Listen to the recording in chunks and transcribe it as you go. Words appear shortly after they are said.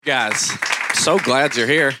Guys, so glad you're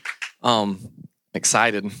here.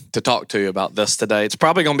 Excited to talk to you about this today. It's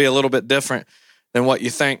probably going to be a little bit different than what you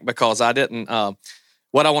think because I didn't.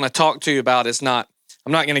 What I want to talk to you about is not.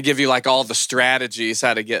 I'm not going to give you like all the strategies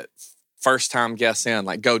how to get first-time guests in.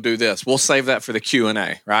 Like, go do this. We'll save that for the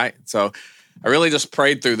Q&A, right? So, I really just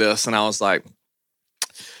prayed through this and I was like,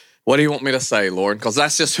 "What do you want me to say, Lord?" Because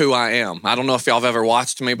that's just who I am. I don't know if y'all have ever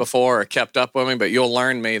watched me before or kept up with me, but you'll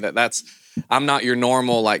learn me that's. I'm not your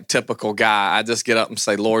normal, like, typical guy. I just get up and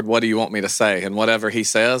say, "Lord, what do you want me to say?" And whatever he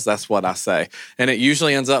says, that's what I say. And it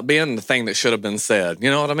usually ends up being the thing that should have been said. You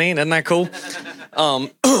know what I mean? Isn't that cool?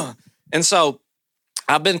 And so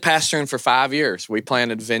I've been pastoring for 5 years. We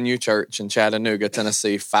planted Venue Church in Chattanooga,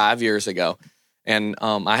 Tennessee 5 years ago. And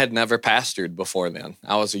I had never pastored before then.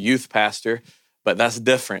 I was a youth pastor, but that's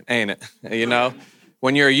different, ain't it? You know,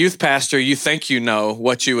 when you're a youth pastor, you think you know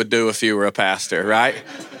what you would do if you were a pastor, right?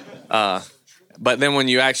 But then when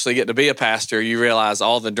you actually get to be a pastor, you realize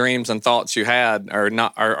all the dreams and thoughts you had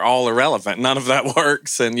are all irrelevant. None of that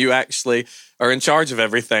works, and you actually are in charge of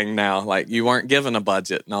everything now. Like, you weren't given a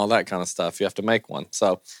budget and all that kind of stuff. You have to make one.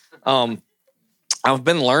 So I've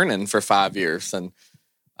been learning for 5 years, and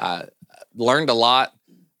I learned a lot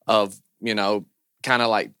of, kind of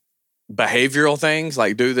like behavioral things,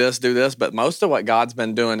 like do this. But most of what God's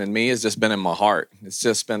been doing in me has just been in my heart. It's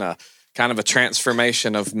just been a kind of a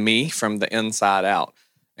transformation of me from the inside out.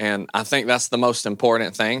 And I think that's the most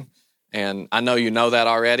important thing. And I know you know that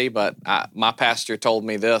already, but my pastor told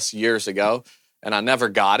me this years ago, and I never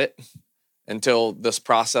got it until this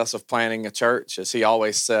process of planning a church, as he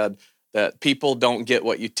always said that people don't get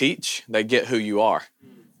what you teach, they get who you are.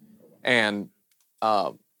 And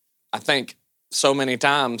I think so many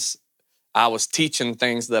times I was teaching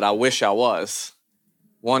things that I wish I was,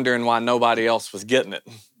 wondering why nobody else was getting it.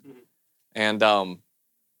 And the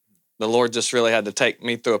Lord just really had to take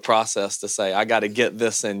me through a process to say, I got to get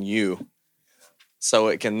this in you so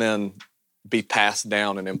it can then be passed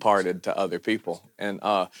down and imparted to other people. And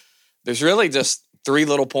there's really just 3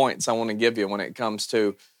 little points I want to give you when it comes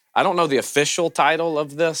to, I don't know the official title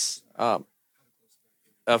of this, of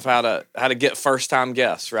how to get first-time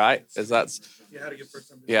guests, right? How to get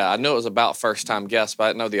first-time guests. Yeah, I knew it was about first-time guests, but I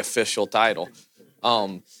didn't know the official title.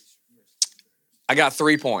 I got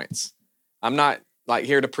 3 points. I'm not like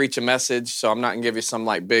here to preach a message, so I'm not going to give you some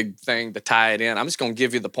like big thing to tie it in. I'm just going to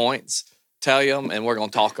give you the points, tell you them, and we're going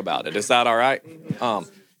to talk about it. Is that all right?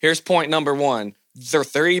 Here's point number 1. There are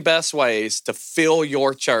 3 best ways to fill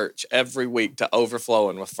your church every week to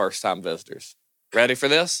overflowing with first-time visitors. Ready for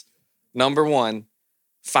this? Number 1,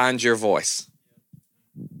 find your voice.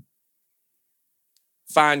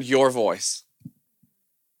 Find your voice.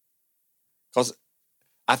 Because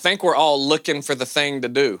I think we're all looking for the thing to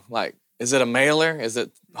do. Like, is it a mailer? Is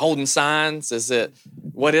it holding signs?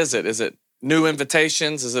 What is it? Is it new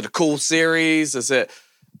invitations? Is it a cool series?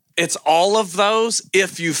 It's all of those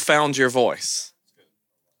if you've found your voice.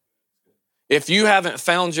 If you haven't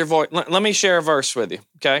found your voice, let me share a verse with you,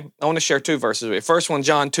 okay? I want to share 2 verses with you. First one,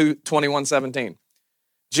 John 2:21-17.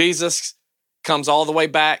 Jesus comes all the way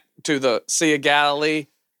back to the Sea of Galilee.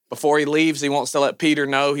 Before he leaves, he wants to let Peter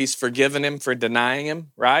know he's forgiven him for denying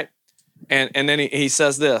him, right? And then he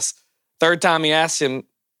says this. 3rd time he asked him,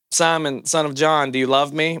 "Simon, son of John, do you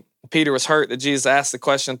love me?" Peter was hurt that Jesus asked the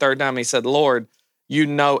question 3rd time. He said, "Lord, you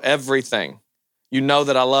know everything. You know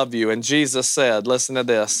that I love you." And Jesus said, listen to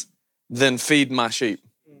this, "Then feed my sheep."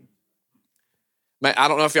 Man, I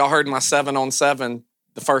don't know if y'all heard my 7-on-7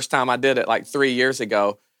 the first time I did it like 3 years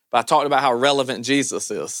ago, but I talked about how relevant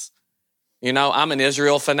Jesus is. You know, I'm an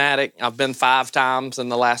Israel fanatic. I've been 5 times in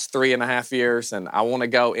the last 3.5 years, and I want to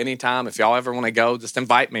go anytime. If y'all ever want to go, just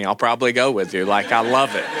invite me. I'll probably go with you. Like, I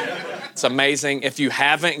love it. It's amazing. If you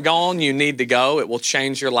haven't gone, you need to go. It will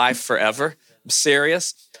change your life forever. I'm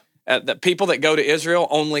serious. The people that go to Israel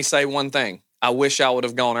only say one thing: I wish I would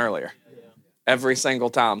have gone earlier. Every single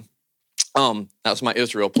time. That's my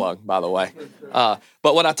Israel plug, by the way.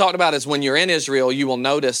 But what I talked about is when you're in Israel, you will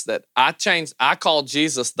notice that I called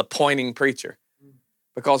Jesus the pointing preacher.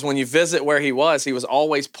 Because when you visit where he was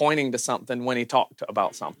always pointing to something when he talked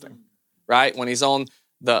about something, right? When he's on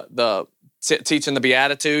teaching the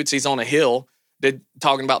Beatitudes, he's on a hill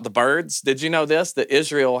talking about the birds. Did you know this? That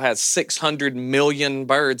Israel has 600 million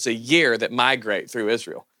birds a year that migrate through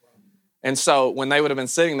Israel. And so when they would have been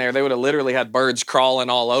sitting there, they would have literally had birds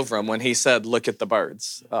crawling all over them when he said, "Look at the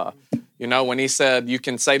birds." When he said, "You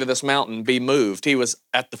can say to this mountain, be moved," he was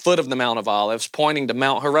at the foot of the Mount of Olives pointing to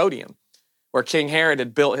Mount Herodium, where King Herod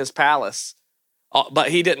had built his palace But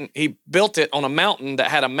he built it on a mountain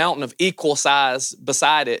that had a mountain of equal size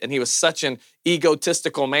beside it. And he was such an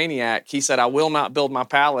egotistical maniac. He said, I will not build my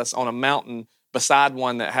palace on a mountain beside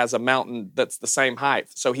one that has a mountain that's the same height.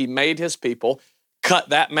 So he made his people cut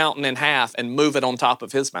that mountain in half and move it on top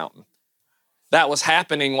of his mountain. That was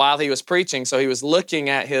happening while he was preaching. So he was looking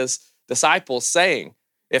at his disciples saying,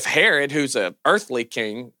 if Herod, who's an earthly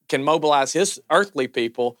king, can mobilize his earthly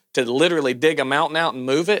people to literally dig a mountain out and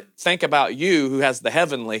move it, think about you who has the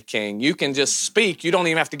heavenly king. You can just speak. You don't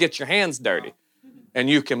even have to get your hands dirty, and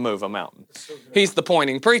you can move a mountain. He's the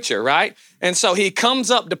pointing preacher, right? And so he comes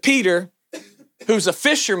up to Peter, who's a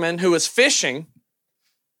fisherman who is fishing.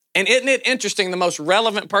 And isn't it interesting, the most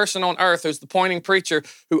relevant person on earth, who's the pointing preacher,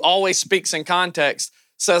 who always speaks in context,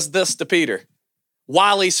 says this to Peter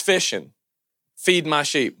while he's fishing. Feed my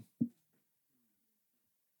sheep.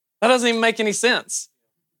 That doesn't even make any sense.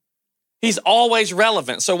 He's always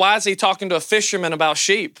relevant. So why is he talking to a fisherman about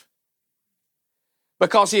sheep?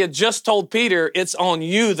 Because he had just told Peter, it's on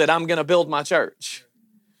you that I'm going to build my church.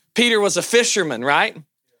 Peter was a fisherman, right?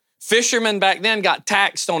 Fishermen back then got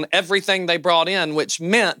taxed on everything they brought in, which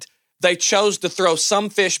meant they chose to throw some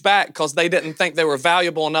fish back because they didn't think they were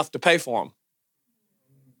valuable enough to pay for them.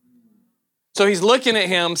 So he's looking at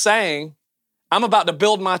him saying, I'm about to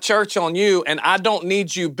build my church on you, and I don't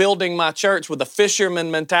need you building my church with a fisherman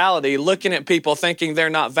mentality, looking at people thinking they're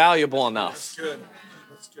not valuable enough. That's good.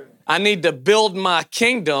 That's good. I need to build my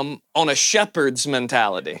kingdom on a shepherd's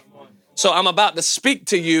mentality. So I'm about to speak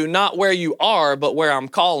to you, not where you are, but where I'm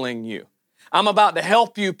calling you. I'm about to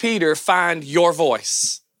help you, Peter, find your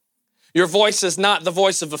voice. Your voice is not the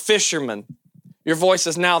voice of a fisherman. Your voice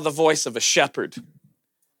is now the voice of a shepherd.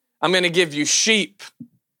 I'm going to give you sheep,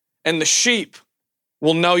 and the sheep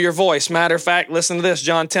will know your voice. Matter of fact, listen to this,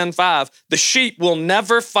 John 10:5. The sheep will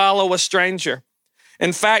never follow a stranger.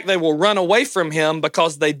 In fact, they will run away from him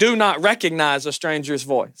because they do not recognize a stranger's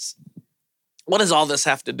voice. What does all this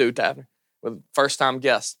have to do, Tavner, with first-time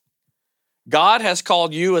guests? God has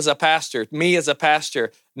called you as a pastor, me as a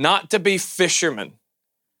pastor, not to be fishermen.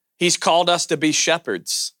 He's called us to be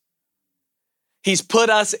shepherds. He's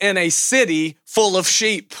put us in a city full of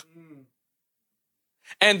sheep.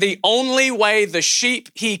 And the only way the sheep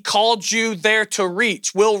he called you there to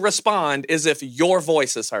reach will respond is if your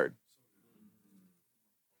voice is heard.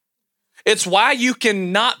 It's why you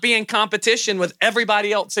cannot be in competition with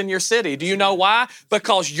everybody else in your city. Do you know why?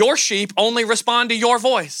 Because your sheep only respond to your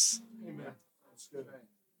voice. Amen.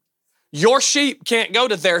 Your sheep can't go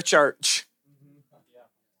to their church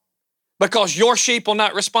because your sheep will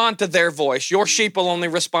not respond to their voice. Your sheep will only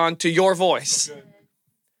respond to your voice.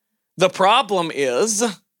 The problem is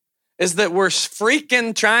that we're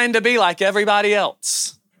freaking trying to be like everybody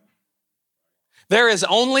else. There is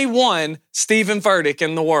only one Stephen Furtick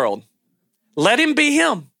in the world. Let him be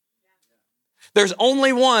him. There's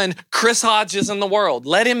only one Chris Hodges in the world.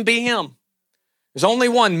 Let him be him. There's only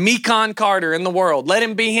one Mekon Carter in the world. Let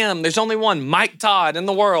him be him. There's only one Mike Todd in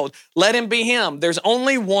the world. Let him be him. There's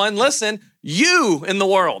only one, listen, you in the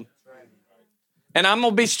world. And I'm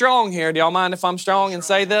going to be strong here. Do y'all mind if I'm strong and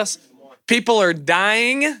say this? People are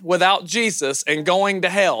dying without Jesus and going to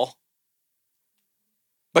hell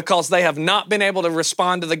because they have not been able to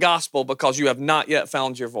respond to the gospel because you have not yet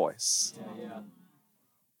found your voice.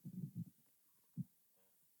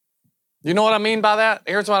 You know what I mean by that?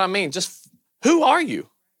 Here's what I mean. Just who are you?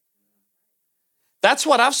 That's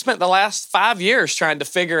what I've spent the last 5 years trying to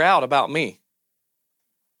figure out about me.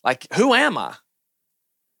 Like, who am I?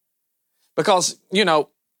 Because,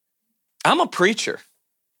 I'm a preacher.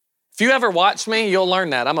 If you ever watch me, you'll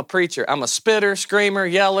learn that. I'm a preacher. I'm a spitter, screamer,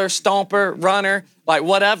 yeller, stomper, runner, like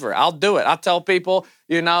whatever. I'll do it. I tell people,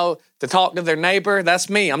 to talk to their neighbor. That's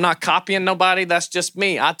me. I'm not copying nobody. That's just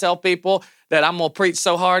me. I tell people that I'm going to preach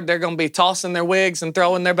so hard, they're going to be tossing their wigs and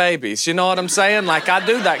throwing their babies. You know what I'm saying? Like, I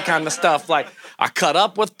do that kind of stuff. Like, I cut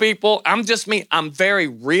up with people. I'm just me. I'm very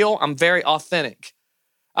real. I'm very authentic.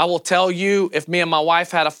 I will tell you, if me and my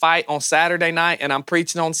wife had a fight on Saturday night and I'm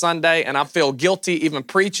preaching on Sunday and I feel guilty even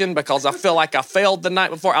preaching because I feel like I failed the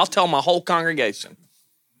night before, I'll tell my whole congregation.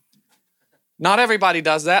 Not everybody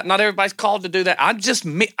does that. Not everybody's called to do that. I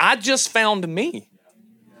just found me.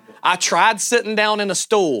 I tried sitting down in a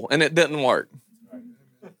stool and it didn't work.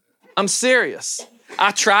 I'm serious.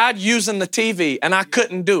 I tried using the TV and I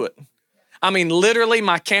couldn't do it. I mean, literally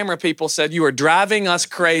my camera people said, you are driving us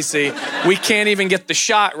crazy. We can't even get the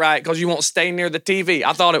shot right because you won't stay near the TV.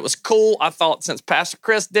 I thought it was cool. I thought since Pastor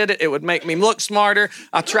Chris did it, it would make me look smarter.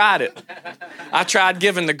 I tried it. I tried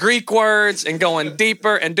giving the Greek words and going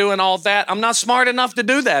deeper and doing all that. I'm not smart enough to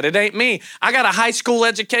do that. It ain't me. I got a high school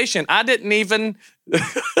education. I didn't even...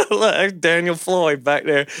 Look, Daniel Floyd back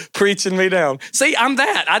there preaching me down. See, I'm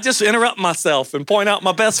that. I just interrupt myself and point out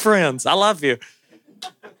my best friends. I love you.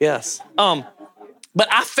 Yes. But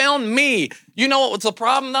I found me. You know what was the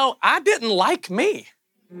problem, though? I didn't like me.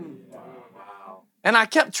 And I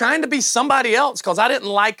kept trying to be somebody else because I didn't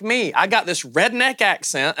like me. I got this redneck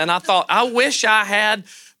accent, and I thought, I wish I had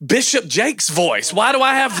Bishop Jake's voice. Why do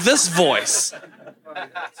I have this voice?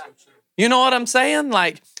 You know what I'm saying?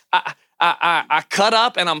 Like, I cut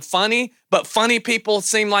up and I'm funny, but funny people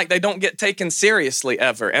seem like they don't get taken seriously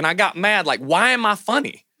ever. And I got mad, like, why am I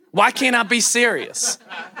funny? Why can't I be serious?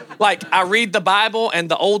 Like, I read the Bible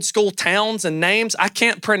and the old school towns and names, I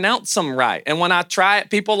can't pronounce them right. And when I try it,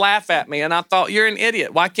 people laugh at me. And I thought, you're an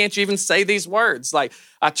idiot. Why can't you even say these words? Like,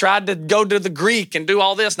 I tried to go to the Greek and do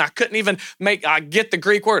all this, and I couldn't even get the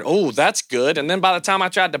Greek word. Oh, that's good. And then by the time I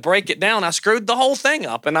tried to break it down, I screwed the whole thing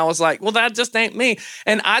up. And I was like, well, that just ain't me.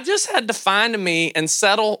 And I just had to find me and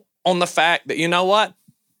settle on the fact that, you know what?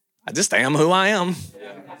 I just am who I am.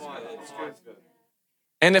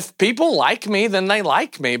 And if people like me, then they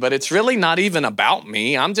like me. But it's really not even about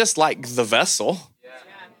me. I'm just like the vessel.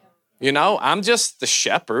 You know, I'm just the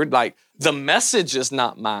shepherd. Like, the message is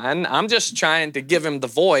not mine. I'm just trying to give him the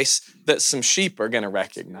voice that some sheep are going to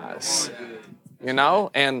recognize. You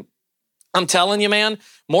know, and I'm telling you, man,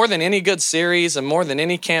 more than any good series and more than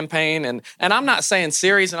any campaign, and I'm not saying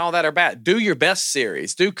series and all that are bad. Do your best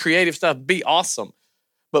series. Do creative stuff. Be awesome.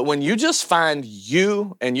 But when you just find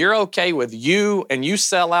you and you're okay with you and you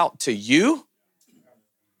sell out to you,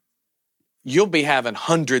 you'll be having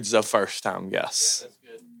hundreds of first-time guests.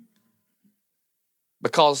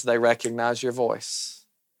 Because they recognize your voice.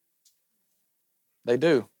 They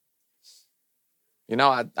do. You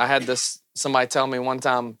know, I had somebody tell me one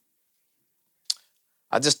time,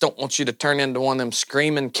 I just don't want you to turn into one of them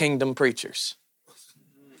screaming kingdom preachers.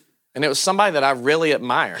 And it was somebody that I really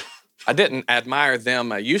admire. I didn't admire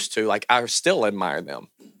them I used to. Like, I still admire them.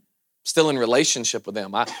 Still in relationship with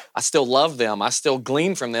them. I still love them. I still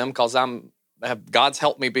glean from them because God's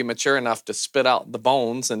helped me be mature enough to spit out the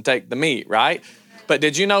bones and take the meat, right? But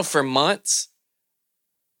did you know for months,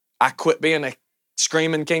 I quit being a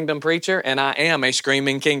screaming kingdom preacher, and I am a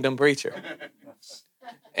screaming kingdom preacher.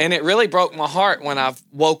 And it really broke my heart when I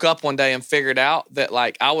woke up one day and figured out that,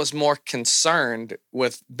 like, I was more concerned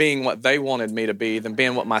with being what they wanted me to be than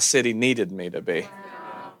being what my city needed me to be.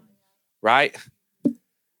 Right?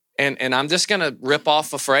 And I'm just going to rip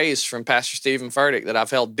off a phrase from Pastor Stephen Furtick that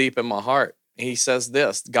I've held deep in my heart. He says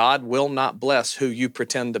this: God will not bless who you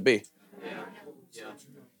pretend to be.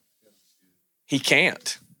 He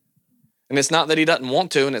can't. And it's not that he doesn't want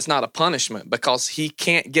to, and it's not a punishment, because he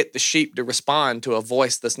can't get the sheep to respond to a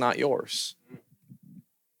voice that's not yours.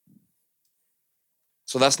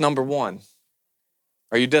 So that's number one.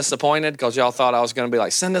 Are you disappointed? Because y'all thought I was going to be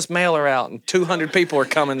like, send this mailer out and 200 people are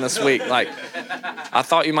coming this week. Like, I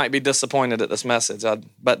thought you might be disappointed at this message.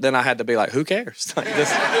 But then I had to be like, who cares? Like,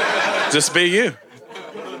 just be you.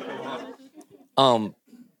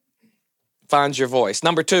 Find your voice.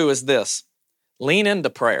 Number two is this: lean into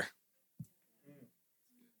prayer.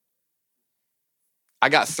 I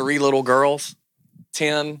got 3 little girls,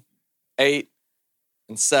 10, 8,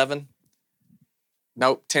 and 7.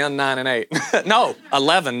 Nope, 10, 9, and 8. No,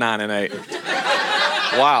 11, 9, and 8.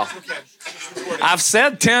 Wow. I've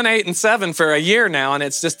said 10, 8, and 7 for a year now, and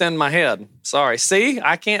it's just in my head. Sorry. See,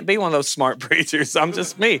 I can't be one of those smart preachers. I'm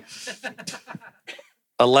just me.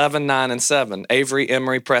 11, 9, and 7. Avery,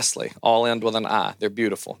 Emery, Presley, all end with an I. They're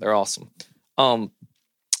beautiful. They're awesome.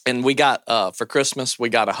 And we got, for Christmas, we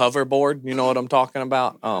got a hoverboard. You know what I'm talking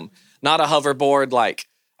about? Not a hoverboard like,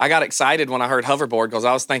 I got excited when I heard hoverboard because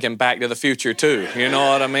I was thinking Back to the Future too. You know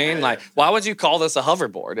what I mean? Like, why would you call this a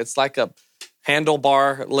hoverboard? It's like a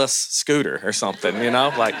handlebar-less scooter or something, you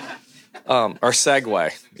know? Like, or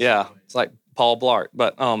Segway. Yeah, it's like Paul Blart.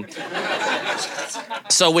 But,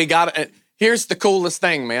 so we got it. Here's the coolest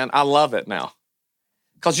thing, man. I love it now.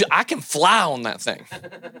 Because I can fly on that thing.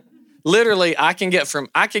 Literally, I could get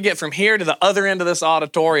from here to the other end of this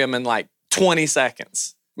auditorium in like 20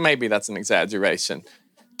 seconds. Maybe that's an exaggeration.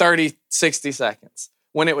 30, 60 seconds.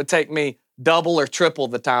 When it would take me double or triple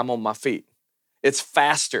the time on my feet. It's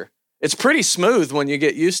faster. It's pretty smooth when you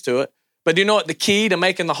get used to it. But do you know what the key to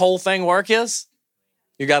making the whole thing work is?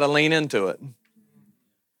 You got to lean into it.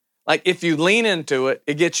 Like if you lean into it,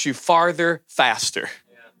 it gets you farther faster.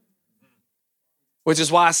 Which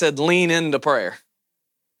is why I said lean into prayer.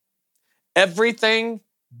 Everything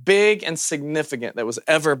big and significant that was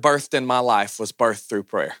ever birthed in my life was birthed through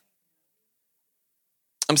prayer.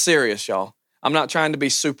 I'm serious, y'all. I'm not trying to be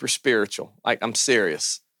super spiritual. Like, I'm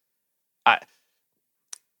serious.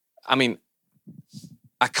 I mean,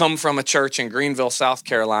 I come from a church in Greenville, South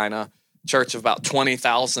Carolina, church of about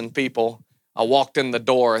 20,000 people. I walked in the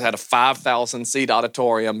door, it had a 5,000 seat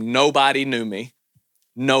auditorium. Nobody knew me.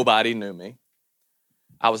 Nobody knew me.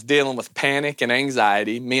 I was dealing with panic and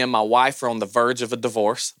anxiety. Me and my wife were on the verge of a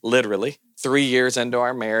divorce, literally. 3 years into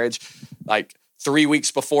our marriage. Like 3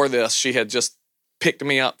 weeks before this, she had just picked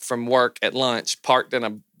me up from work at lunch, parked in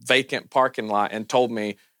a vacant parking lot, and told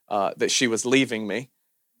me that she was leaving me.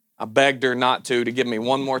 I begged her not to give me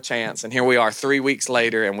one more chance. And here we are 3 weeks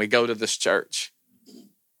later, and we go to this church.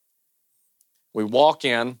 We walk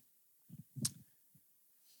in,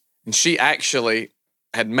 and she actually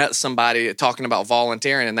had met somebody talking about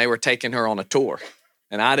volunteering, and they were taking her on a tour.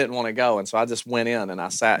 And I didn't want to go, and so I just went in, and I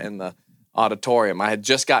sat in the auditorium. I had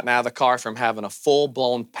just gotten out of the car from having a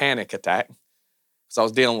full-blown panic attack. So I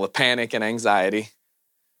was dealing with panic and anxiety.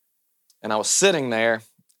 And I was sitting there,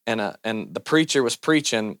 and the preacher was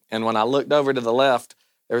preaching, and when I looked over to the left,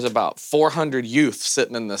 there was about 400 youth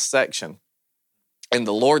sitting in this section. And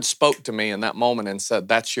the Lord spoke to me in that moment and said,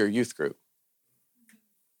 "That's your youth group."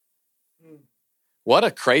 What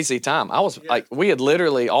a crazy time. I was like, we had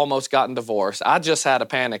literally almost gotten divorced. I just had a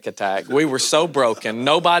panic attack. We were so broken.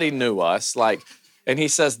 Nobody knew us. And he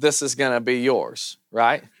says, "This is going to be yours,"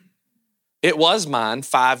 right? It was mine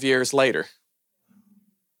 5 years later.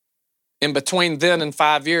 In between then and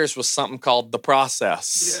 5 years was something called the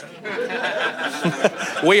process.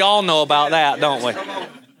 Yeah. We all know about that, don't we?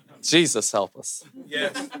 Jesus help us.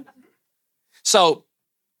 Yes. So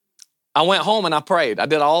I went home and I prayed.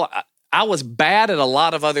 I was bad at a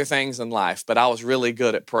lot of other things in life, but I was really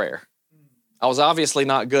good at prayer. I was obviously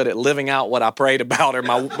not good at living out what I prayed about, or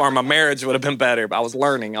my marriage would have been better, but I was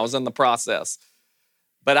learning. I was in the process.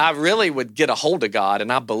 But I really would get a hold of God,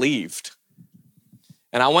 and I believed.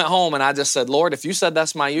 And I went home and I just said, "Lord, if you said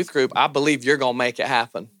that's my youth group, I believe you're going to make it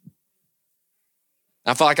happen."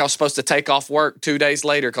 I felt like I was supposed to take off work 2 days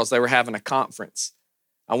later because they were having a conference.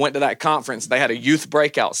 I went to that conference. They had a youth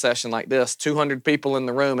breakout session like this, 200 people in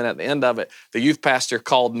the room. And at the end of it, the youth pastor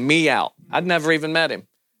called me out. I'd never even met him.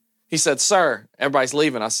 He said, "Sir, everybody's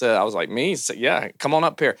leaving." I was like, "Me?" He said, "Yeah, come on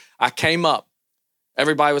up here." I came up.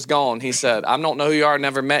 Everybody was gone. He said, "I don't know who you are.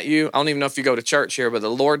 Never met you. I don't even know if you go to church here, but the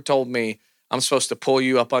Lord told me I'm supposed to pull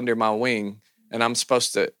you up under my wing, and I'm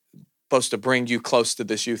supposed to bring you close to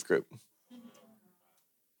this youth group."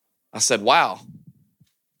 I said, "Wow."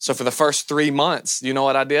 So for the first 3 months, you know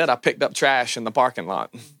what I did? I picked up trash in the parking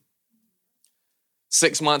lot.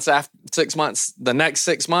 6 months, the next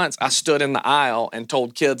 6 months, I stood in the aisle and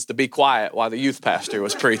told kids to be quiet while the youth pastor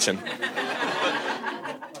was preaching.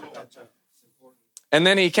 And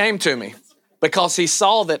then he came to me because he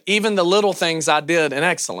saw that even the little things I did in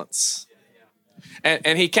excellence.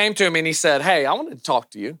 And he came to me and he said, "Hey, I wanted to talk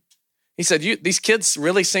to you." He said, "These kids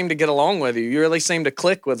really seem to get along with you. You really seem to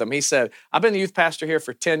click with them." He said, "I've been the youth pastor here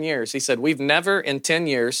for 10 years. He said, "We've never in 10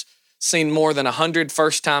 years seen more than 100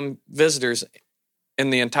 first-time visitors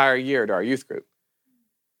in the entire year to our youth group."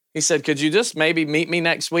 He said, "Could you just maybe meet me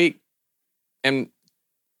next week and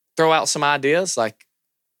throw out some ideas? Like,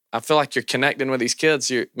 I feel like you're connecting with these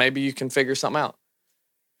kids. Maybe you can figure something out."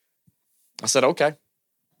 I said, "Okay."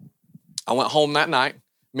 I went home that night.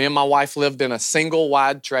 Me and my wife lived in a single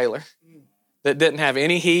wide trailer that didn't have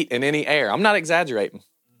any heat and any air. I'm not exaggerating.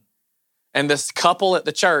 And this couple at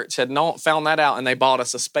the church had found that out, and they bought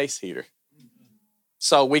us a space heater.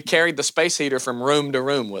 So we carried the space heater from room to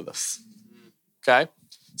room with us. Okay?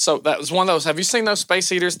 So that was one of those. Have you seen those space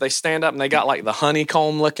heaters? They stand up and they got like the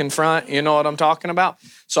honeycomb looking front. You know what I'm talking about?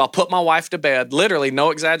 So I put my wife to bed, literally,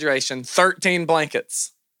 no exaggeration, 13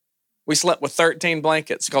 blankets. We slept with 13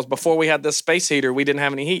 blankets because before we had this space heater, we didn't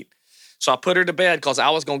have any heat. So I put her to bed because I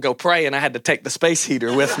was going to go pray, and I had to take the space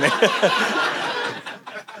heater with me.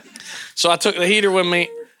 So I took the heater with me.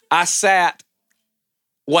 I sat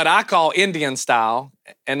what I call Indian style,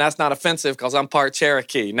 and that's not offensive because I'm part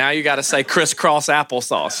Cherokee. Now you got to say crisscross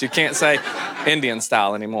applesauce. You can't say Indian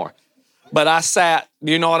style anymore. But I sat,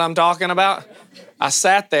 you know what I'm talking about? I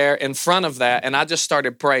sat there in front of that, and I just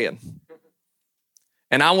started praying.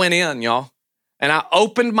 And I went in, y'all, and I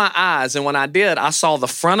opened my eyes, and when I did, I saw the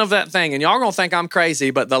front of that thing, and y'all are going to think I'm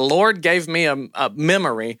crazy, but the Lord gave me a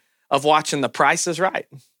memory of watching The Price is Right.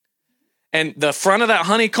 And the front of that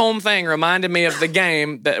honeycomb thing reminded me of the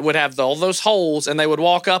game that would have all those holes, and they would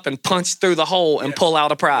walk up and punch through the hole and pull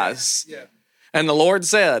out a prize. Yeah. And the Lord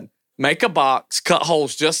said, make a box, cut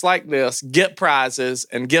holes just like this, get prizes,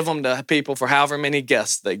 and give them to people for however many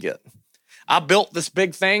guests they get. I built this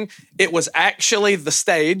big thing. It was actually the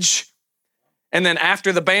stage. And then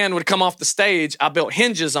after the band would come off the stage, I built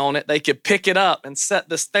hinges on it. They could pick it up and set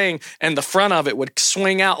this thing, and the front of it would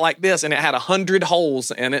swing out like this, and it had 100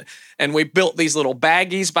 holes in it. And we built these little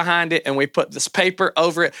baggies behind it, and we put this paper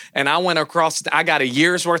over it. And I went across, I got a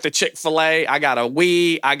year's worth of Chick-fil-A. I got a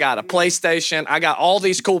Wii. I got a PlayStation. I got all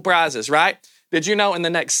these cool prizes, right? Did you know in the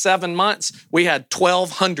next 7 months, we had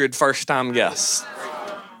 1,200 first-time guests?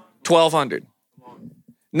 1,200.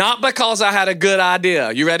 Not because I had a good idea.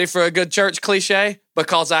 You ready for a good church cliche?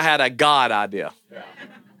 Because I had a God idea.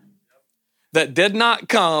 That did not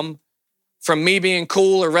come from me being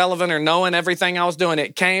cool or relevant or knowing everything I was doing.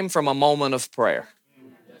 It came from a moment of prayer.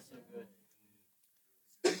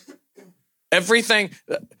 Everything,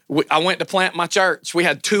 I went to plant my church. We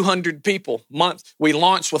had 200 people. We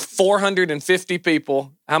launched with 450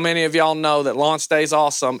 people. How many of y'all know that launch day is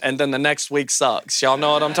awesome and then the next week sucks? Y'all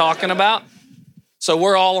know what I'm talking about? So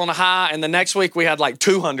we're all on a high, and the next week we had like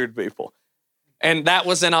 200 people. And that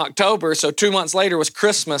was in October, so 2 months later was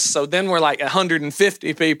Christmas. So then we're like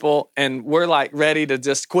 150 people, and we're like ready to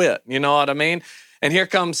just quit. You know what I mean? And here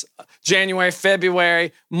comes January,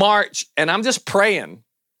 February, March, and I'm just praying.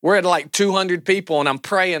 We're at like 200 people, and I'm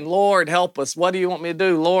praying, Lord, help us. What do you want me to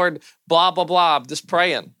do? Lord, blah, blah, blah. I'm just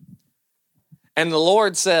praying. And the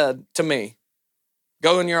Lord said to me,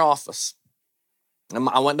 go in your office. And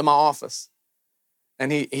I went to my office.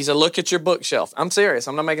 And he said, look at your bookshelf. I'm serious.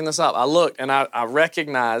 I'm not making this up. I looked, and I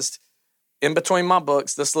recognized in between my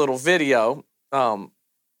books this little video from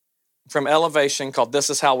Elevation called This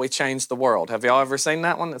Is How We Change the World. Have y'all ever seen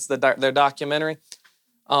that one? It's their documentary.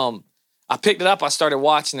 I picked it up. I started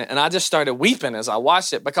watching it, and I just started weeping as I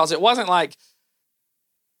watched it because it wasn't like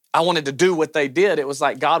I wanted to do what they did. It was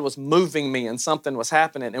like God was moving me and something was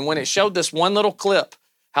happening. And when it showed this one little clip,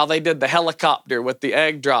 how they did the helicopter with the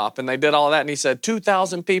egg drop, and they did all that. And he said,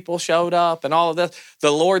 2,000 people showed up and all of this. The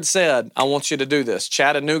Lord said, I want you to do this.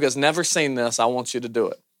 Chattanooga's never seen this. I want you to do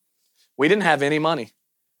it. We didn't have any money.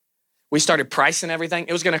 We started pricing everything.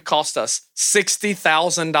 It was going to cost us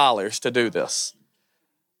 $60,000 to do this.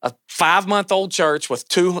 A 5-month-old church with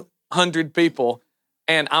 200 people,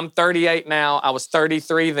 and I'm 38 now. I was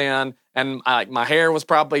 33 then. And my hair was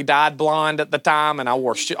probably dyed blonde at the time, and I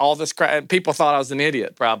wore all this crap. People thought I was an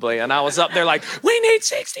idiot, probably. And I was up there like, we need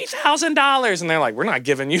 $60,000. And they're like, we're not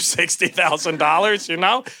giving you $60,000, you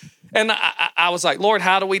know? And I was like, Lord,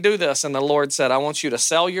 how do we do this? And the Lord said, I want you to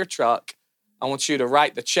sell your truck. I want you to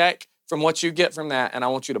write the check from what you get from that, and I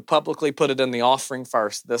want you to publicly put it in the offering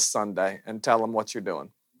first this Sunday and tell them what you're doing.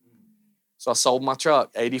 So I sold my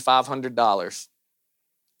truck, $8,500.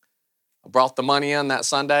 I brought the money in that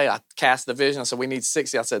Sunday. I cast the vision. I said, we need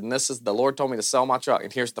 60. I said, and this is, the Lord told me to sell my truck,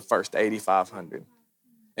 and here's the first $8,500.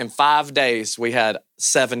 In 5 days, we had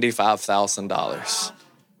 $75,000.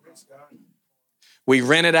 We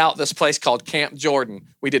rented out this place called Camp Jordan.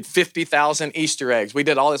 We did 50,000 Easter eggs. We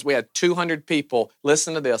did all this. We had 200 people.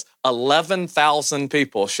 Listen to this. 11,000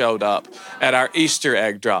 people showed up at our Easter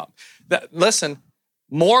egg drop. Listen,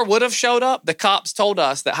 more would have showed up. The cops told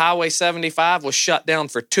us that Highway 75 was shut down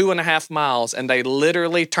for 2.5 miles, and they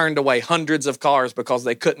literally turned away hundreds of cars because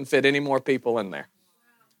they couldn't fit any more people in there.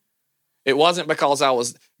 It wasn't because I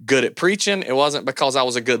was good at preaching. It wasn't because I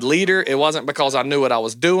was a good leader. It wasn't because I knew what I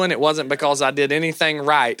was doing. It wasn't because I did anything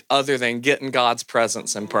right other than get in God's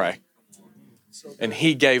presence and pray. And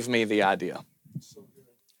he gave me the idea.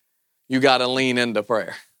 You got to lean into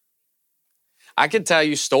prayer. I could tell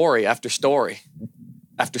you story after story.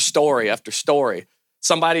 After story after story.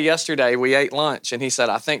 Somebody yesterday, we ate lunch, and he said,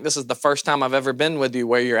 I think this is the first time I've ever been with you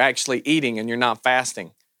where you're actually eating and you're not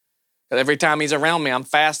fasting. But every time he's around me, I'm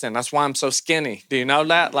fasting. That's why I'm so skinny. Do you know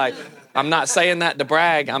that? Like, I'm not saying that to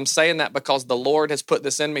brag. I'm saying that because the Lord has put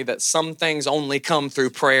this in me that some things only come through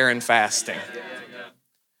prayer and fasting.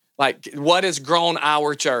 Like, what has grown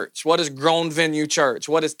our church? What has grown Venue Church?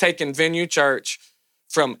 What has taken Venue Church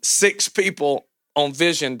from 6 people on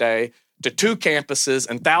Vision Day to 2 campuses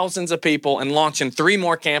and thousands of people and launching 3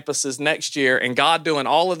 more campuses next year and God doing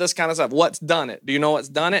all of this kind of stuff? What's done it? Do you know what's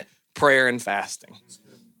done it? Prayer and fasting.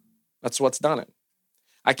 That's what's done it.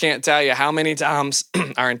 I can't tell you how many times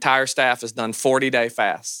our entire staff has done 40-day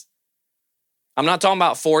fasts. I'm not talking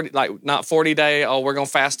about 40, like not 40-day, oh, we're going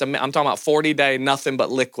to fast. I'm talking about 40-day, nothing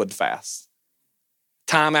but liquid fasts.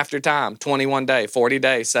 Time after time, 21-day,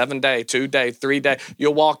 40-day, 7-day, 2-day, 3-day.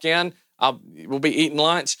 You'll walk in. We'll be eating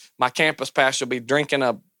lunch. My campus pastor will be drinking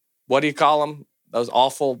what do you call them? Those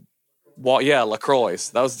awful, LaCroix.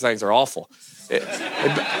 Those things are awful.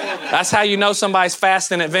 That's how you know somebody's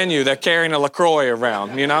fasting at Venue. They're carrying a LaCroix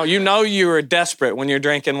around, you know. You know you are desperate when you're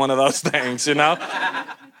drinking one of those things, you know.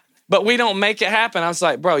 But we don't make it happen. I was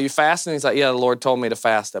like, bro, you fasting? He's like, yeah, the Lord told me to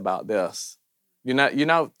fast about this. You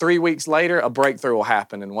know, 3 weeks later, a breakthrough will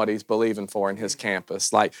happen in what he's believing for in his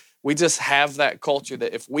campus. Like, we just have that culture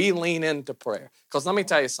that if we lean into prayer, because let me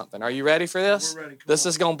tell you something. Are you ready for this? We're ready. This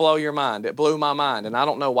is going to blow your mind. It blew my mind. And I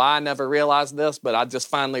don't know why I never realized this, but I just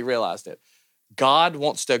finally realized it. God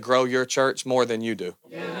wants to grow your church more than you do.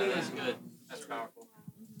 Yeah, that's good. That's powerful.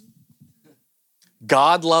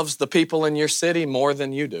 God loves the people in your city more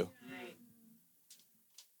than you do.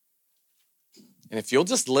 And if you'll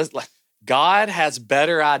just listen, God has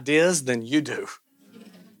better ideas than you do.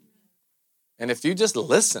 And if you just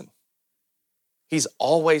listen, he's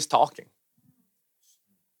always talking.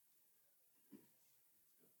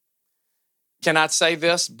 Can I say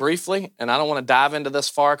this briefly? And I don't want to dive into this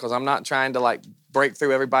far because I'm not trying to break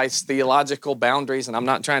through everybody's theological boundaries and I'm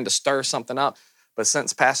not trying to stir something up. But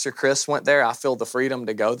since Pastor Chris went there, I feel the freedom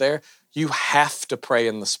to go there. You have to pray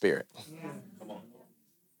in the Spirit.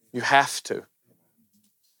 You have to.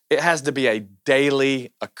 It has to be a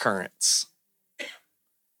daily occurrence.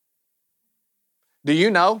 Do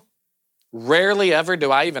you know? Rarely ever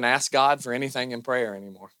do I even ask God for anything in prayer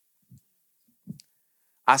anymore.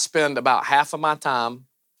 I spend about half of my time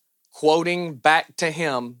quoting back to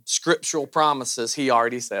him scriptural promises he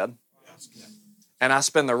already said. And I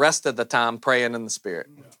spend the rest of the time praying in the Spirit.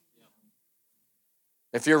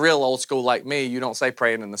 If you're real old school like me, you don't say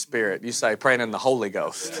praying in the Spirit. You say praying in the Holy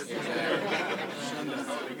Ghost.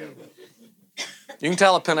 You can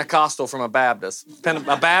tell a Pentecostal from a Baptist.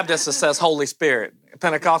 A Baptist says Holy Spirit. A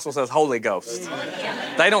Pentecostal says Holy Ghost.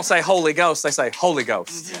 They don't say Holy Ghost, they say Holy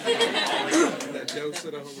Ghost.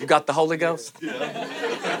 You got the Holy Ghost?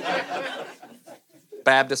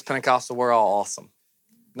 Baptist, Pentecostal, we're all awesome.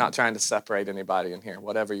 Not trying to separate anybody in here,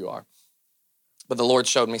 whatever you are. But the Lord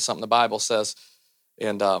showed me something the Bible says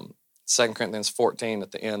in 2 Corinthians 14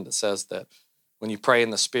 at the end. It says that when you pray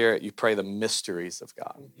in the Spirit, you pray the mysteries of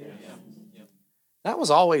God. That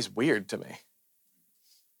was always weird to me.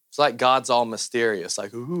 It's like God's all mysterious,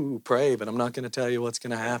 like, ooh, pray, but I'm not going to tell you what's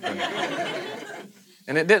going to happen.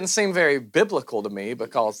 And it didn't seem very biblical to me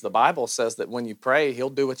because the Bible says that when you pray, he'll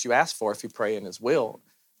do what you ask for if you pray in his will.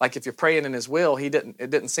 Like if you're praying in his will, it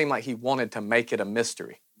didn't seem like he wanted to make it a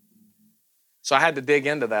mystery. So I had to dig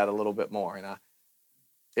into that a little bit more. And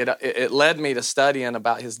it led me to studying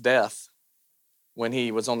about his death when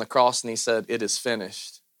he was on the cross and he said, it is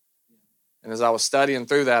finished. And as I was studying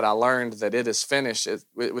through that, I learned that it is finished. It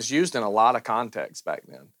was used in a lot of contexts back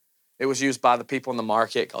then. It was used by the people in the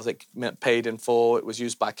market because it meant paid in full. It was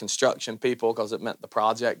used by construction people because it meant the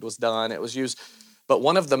project was done. It was used, but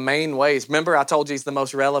one of the main ways, remember I told you he's the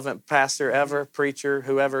most relevant pastor ever, preacher,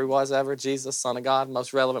 whoever he was ever, Jesus, Son of God,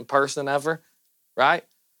 most relevant person ever, right?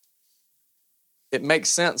 It makes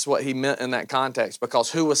sense what he meant in that context because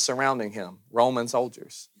who was surrounding him? Roman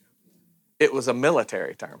soldiers. It was a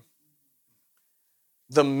military term.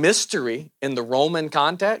 The mystery in the Roman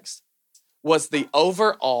context was the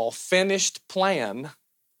overall finished plan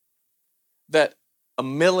that a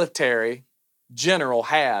military general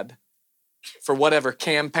had for whatever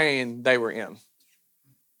campaign they were in.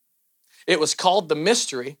 It was called the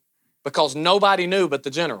mystery because nobody knew but the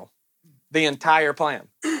general, the entire plan.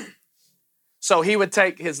 So he would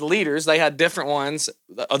take his leaders. They had different ones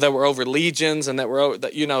that were over legions and that were over,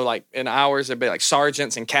 like in ours, it'd be like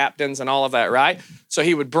sergeants and captains and all of that, right? So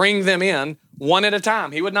he would bring them in one at a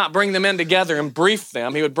time. He would not bring them in together and brief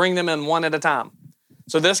them. He would bring them in one at a time.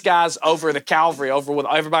 So this guy's over the cavalry, over with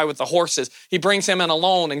everybody with the horses. He brings him in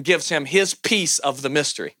alone and gives him his piece of the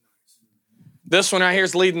mystery. This one right here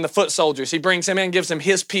is leading the foot soldiers. He brings him in and gives him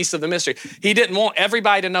his piece of the mystery. He didn't want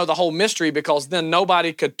everybody to know the whole mystery because then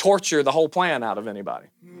nobody could torture the whole plan out of anybody.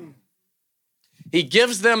 He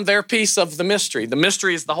gives them their piece of the mystery. The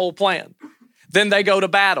mystery is the whole plan. Then they go to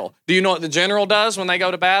battle. Do you know what the general does when they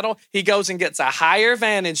go to battle? He goes and gets a higher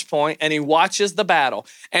vantage point and he watches the battle.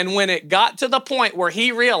 And when it got to the point where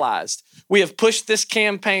he realized we have pushed this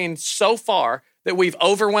campaign so far that we've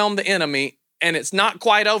overwhelmed the enemy and it's not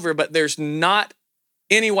quite over, but there's not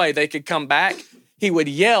any way they could come back, he would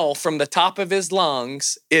yell from the top of his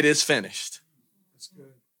lungs, "It is finished." That's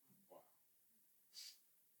good.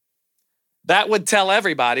 That would tell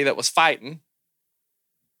everybody that was fighting,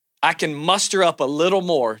 I can muster up a little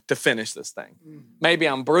more to finish this thing. Maybe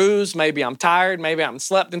I'm bruised, maybe I'm tired, maybe I haven't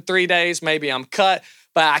slept in 3 days, maybe I'm cut,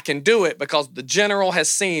 but I can do it because the general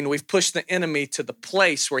has seen we've pushed the enemy to the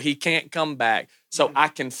place where he can't come back, so I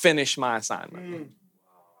can finish my assignment.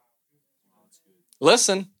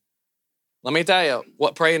 Listen, let me tell you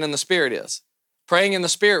what praying in the Spirit is. Praying in the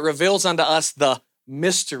Spirit reveals unto us the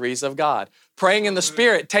mysteries of God. Praying in the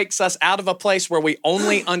Spirit takes us out of a place where we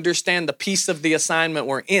only understand the piece of the assignment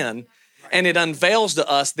we're in, and it unveils to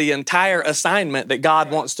us the entire assignment that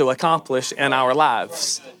God wants to accomplish in our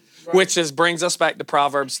lives, which brings us back to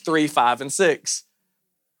Proverbs 3, 5, and 6,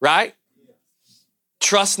 right?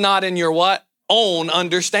 Trust not in your what? Own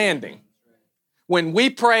understanding. When we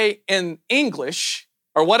pray in English,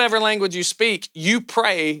 or whatever language you speak, you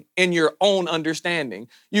pray in your own understanding.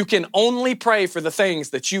 You can only pray for the things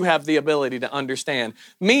that you have the ability to understand,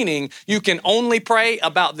 meaning you can only pray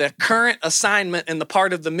about the current assignment and the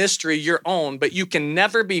part of the mystery you're on, but you can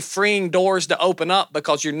never be freeing doors to open up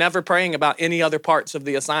because you're never praying about any other parts of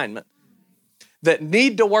the assignment that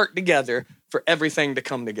need to work together for everything to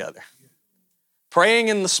come together. Praying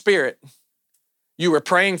in the Spirit, you are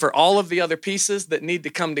praying for all of the other pieces that need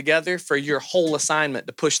to come together for your whole assignment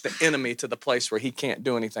to push the enemy to the place where he can't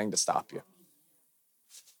do anything to stop you.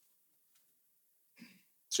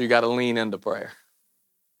 So you got to lean into prayer.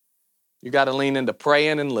 You got to lean into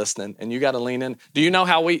praying and listening, and you got to lean in. Do you know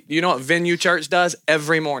what Venue Church does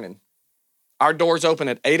every morning? Our doors open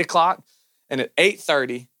at 8 o'clock, and at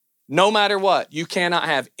 8:30, no matter what, you cannot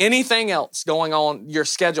have anything else going on. Your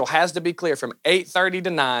schedule has to be clear from 8:30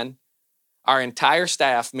 to 9. Our entire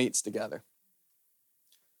staff meets together.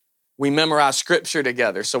 We memorize scripture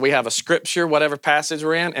together. So we have a scripture, whatever passage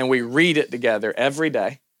we're in, and we read it together every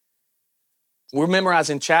day. We're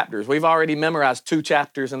memorizing chapters. We've already memorized 2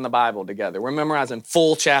 chapters in the Bible together. We're memorizing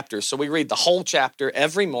full chapters. So we read the whole chapter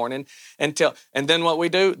every morning and then what we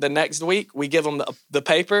do, the next week, we give them the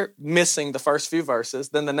paper, missing the first few verses.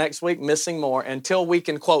 Then the next week, missing more until we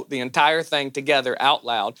can quote the entire thing together out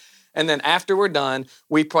loud. And then after we're done,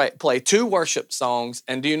 we play 2 worship songs.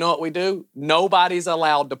 And do you know what we do? Nobody's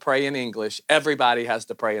allowed to pray in English. Everybody has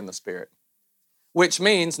to pray in the Spirit. Which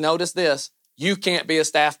means, notice this, you can't be a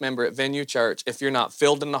staff member at Venue Church if you're not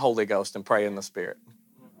filled in the Holy Ghost and pray in the Spirit.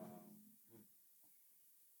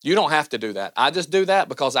 You don't have to do that. I just do that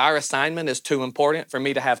because our assignment is too important for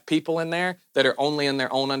me to have people in there that are only in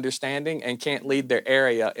their own understanding and can't lead their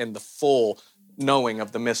area in the full knowing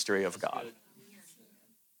of the mystery of God.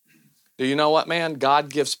 Do you know what, man?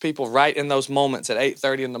 God gives people right in those moments at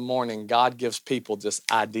 8:30 in the morning, God gives people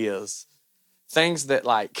just ideas. Things that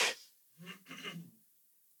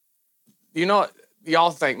you know,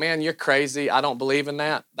 y'all think, man, you're crazy. I don't believe in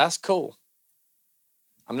that. That's cool.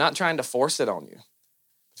 I'm not trying to force it on you.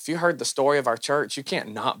 If you heard the story of our church, you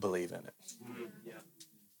can't not believe in it.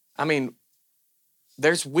 I mean,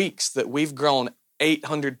 there's weeks that we've grown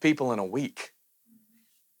 800 people in a week.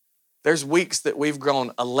 There's weeks that we've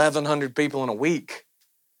grown 1,100 people in a week.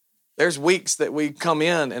 There's weeks that we come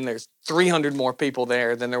in and there's 300 more people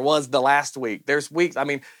there than there was the last week. There's weeks, I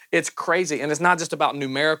mean, it's crazy. And it's not just about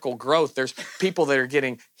numerical growth. There's people that are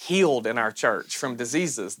getting healed in our church from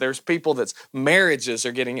diseases. There's people that's marriages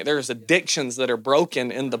are getting, there's addictions that are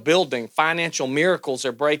broken in the building. Financial miracles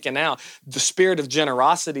are breaking out. The spirit of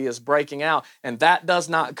generosity is breaking out. And that does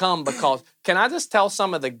not come because, can I just tell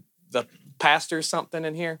some of the pastors something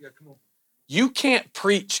in here? Yeah, come on. You can't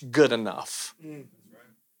preach good enough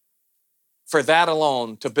for that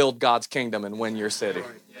alone to build God's kingdom and win your city.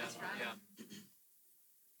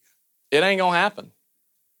 It ain't gonna happen.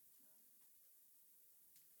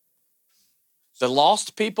 The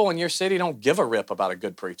lost people in your city don't give a rip about a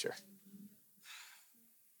good preacher.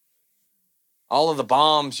 All of the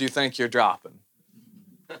bombs you think you're dropping.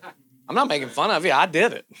 I'm not making fun of you. I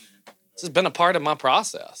did it. This has been a part of my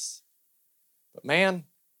process. But man,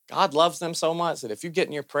 God loves them so much that if you get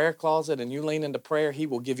in your prayer closet and you lean into prayer, he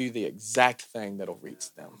will give you the exact thing that'll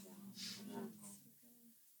reach them.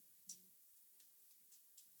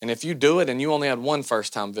 And if you do it and you only had one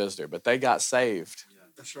first-time visitor, but they got saved.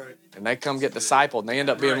 That's right. And they come get discipled and they end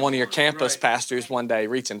up being one of your campus pastors one day,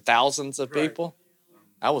 reaching thousands of people.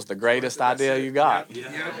 That was the greatest idea you got. Yep.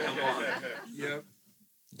 You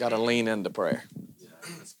got to lean into prayer.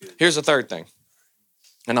 Here's the third thing.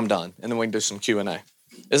 And I'm done. And then we can do some Q&A.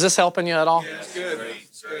 Is this helping you at all? Yeah, it's good.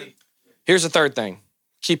 It's good. Here's the third thing.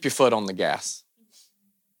 Keep your foot on the gas.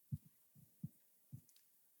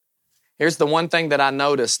 Here's the one thing that I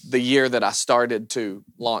noticed the year that I started to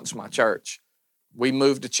launch my church. We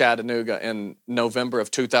moved to Chattanooga in November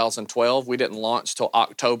of 2012. We didn't launch till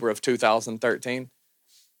October of 2013.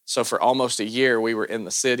 So for almost a year, we were in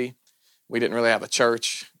the city. We didn't really have a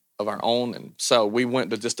church of our own. And so we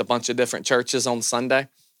went to just a bunch of different churches on Sunday.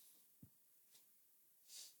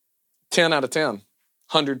 10 out of 10,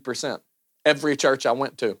 100%. Every church I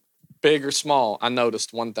went to, big or small, I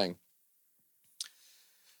noticed one thing.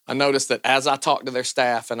 I noticed that as I talked to their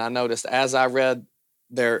staff and I noticed as I read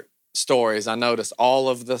their stories, I noticed all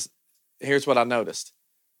of this. Here's what I noticed.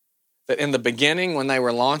 That in the beginning, when they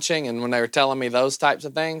were launching and when they were telling me those types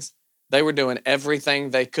of things, they were doing everything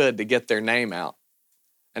they could to get their name out.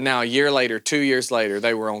 And now a year later, 2 years later,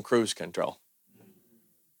 they were on cruise control.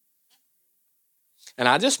 And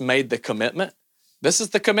I just made the commitment. This is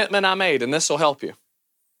the commitment I made, and this will help you.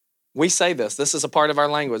 We say this. This is a part of our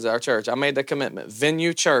language at our church. I made the commitment.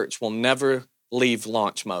 Venue Church will never leave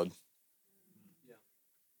launch mode.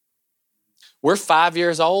 We're 5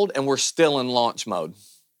 years old, and we're still in launch mode.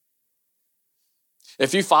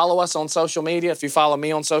 If you follow us on social media, if you follow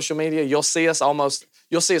me on social media, you'll see us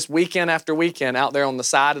weekend after weekend out there on the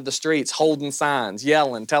side of the streets, holding signs,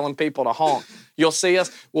 yelling, telling people to honk. You'll see us,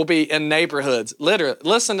 we'll be in neighborhoods. Literally,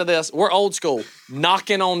 listen to this, we're old school,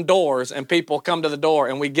 knocking on doors, and people come to the door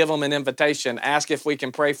and we give them an invitation, ask if we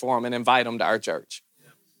can pray for them and invite them to our church.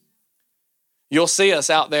 You'll see us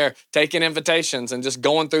out there taking invitations and just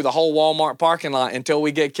going through the whole Walmart parking lot until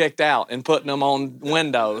we get kicked out and putting them on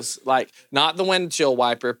windows. Like, not the windshield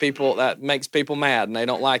wiper, people that makes people mad and they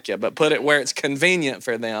don't like you, but put it where it's convenient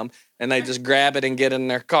for them and they just grab it and get in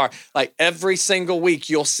their car. Like, every single week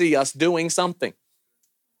you'll see us doing something.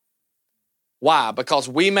 Why? Because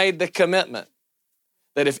we made the commitment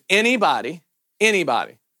that if anybody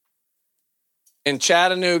in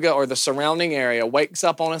Chattanooga or the surrounding area wakes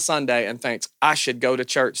up on a Sunday and thinks, I should go to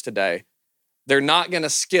church today, they're not going to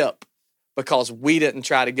skip because we didn't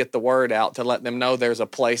try to get the word out to let them know there's a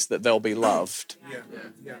place that they'll be loved.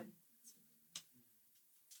 Yeah.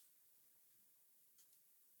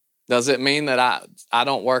 Does it mean that I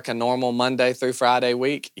don't work a normal Monday through Friday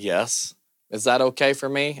week? Yes. Is that okay for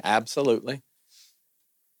me? Absolutely.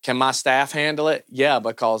 Can my staff handle it? Yeah,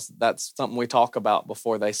 because that's something we talk about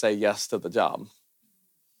before they say yes to the job.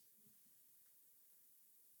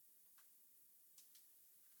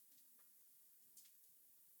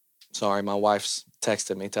 Sorry, my wife's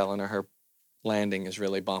texted me telling her landing is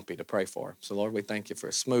really bumpy to pray for. So, Lord, we thank you for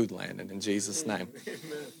a smooth landing in Jesus' name.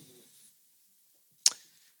 Amen.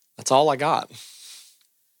 That's all I got.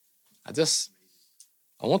 I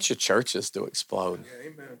want your churches to explode. Yeah,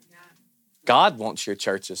 amen. God wants your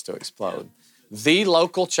churches to explode. The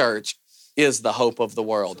local church is the hope of the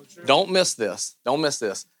world. Don't miss this. Don't miss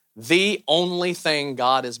this. The only thing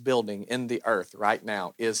God is building in the earth right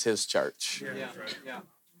now is his church. Yeah. Yeah.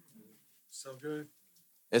 So good.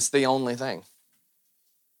 It's the only thing.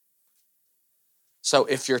 So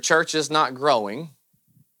if your church is not growing,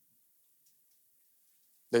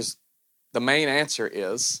 the main answer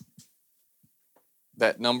is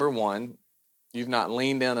that, number one, you've not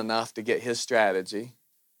leaned in enough to get his strategy.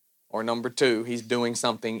 Or number two, he's doing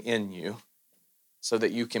something in you so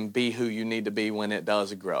that you can be who you need to be when it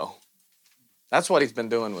does grow. That's what he's been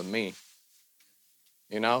doing with me.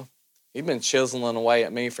 You know, he's been chiseling away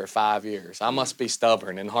at me for 5 years. I must be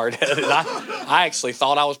stubborn and hard-headed. I actually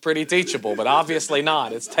thought I was pretty teachable, but obviously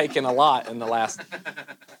not. It's taken a lot in the last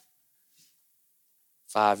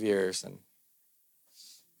 5 years. And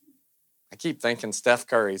I keep thinking Steph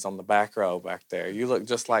Curry's on the back row back there. You look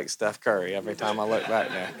just like Steph Curry every time I look back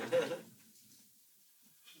there.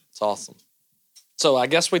 It's awesome. So I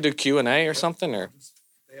guess we do Q&A or something? Or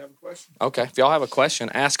they have a question. Okay, if y'all have a question,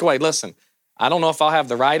 ask away. Listen, I don't know if I'll have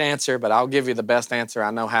the right answer, but I'll give you the best answer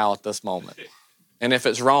I know how at this moment. And if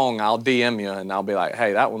it's wrong, I'll DM you and I'll be like,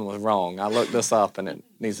 hey, that one was wrong. I looked this up and it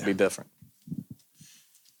needs to be different.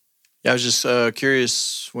 Yeah, I was just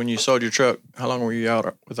curious, when you sold your truck, how long were you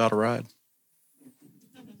out without a ride?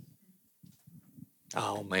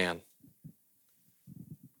 Oh, man.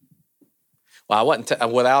 Well, I wasn't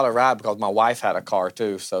without a ride because my wife had a car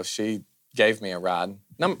too, so she gave me a ride.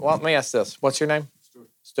 Well, let me ask this. What's your name? Stuart.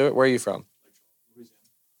 Stuart, where are you from? Louisiana.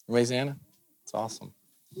 Louisiana? That's awesome.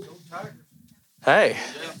 Hey.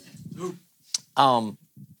 I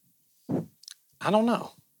don't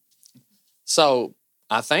know. So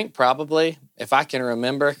I think probably, if I can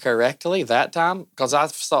remember correctly, that time, because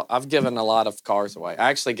I've given a lot of cars away. I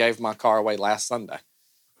actually gave my car away last Sunday.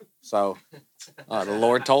 So the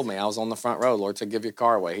Lord told me, I was on the front row. The Lord said, give your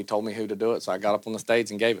car away. He told me who to do it, so I got up on the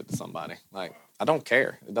stage and gave it to somebody. Like, I don't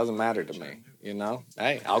care. It doesn't matter to me, you know?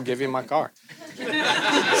 Hey, I'll give you my car.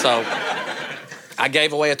 So I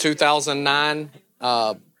gave away a 2009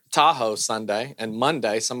 Tahoe Sunday, and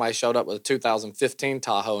Monday somebody showed up with a 2015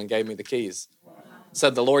 Tahoe and gave me the keys.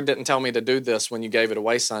 Said the Lord didn't tell me to do this when you gave it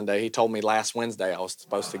away Sunday. He told me last Wednesday I was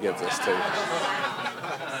supposed to give this to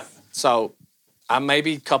you. So I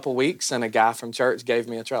maybe a couple weeks and a guy from church gave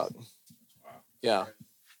me a truck. Yeah.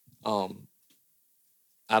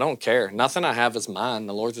 I don't care. Nothing I have is mine.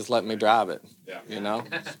 The Lord just let me drive it. You know,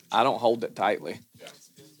 I don't hold it tightly.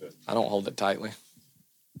 I don't hold it tightly.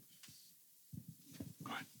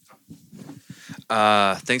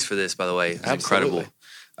 Thanks for this, by the way. It's incredible.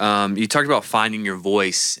 You talked about finding your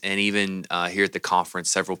voice, and even here at the conference,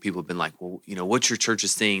 several people have been like, well, you know, what's your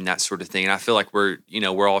church's thing, that sort of thing. And I feel like we're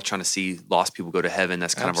all trying to see lost people go to heaven.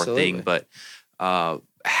 That's kind of our thing. But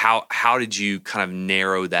how did you kind of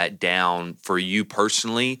narrow that down for you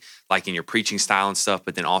personally, like in your preaching style and stuff,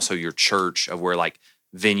 but then also your church of where like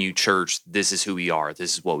Venue Church, this is who we are,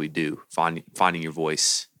 this is what we do, finding your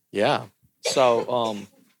voice? Yeah. So,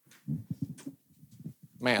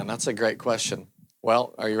 man, that's a great question.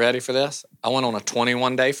 Well, are you ready for this? I went on a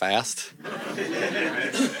 21-day fast.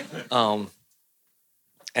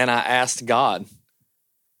 And I asked God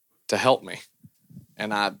to help me.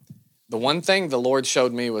 And the one thing the Lord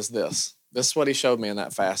showed me was this. This is what he showed me in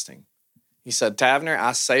that fasting. He said, Tavner,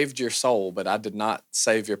 I saved your soul, but I did not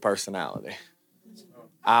save your personality.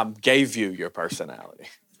 I gave you your personality.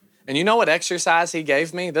 And you know what exercise he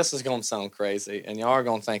gave me? This is going to sound crazy, and y'all are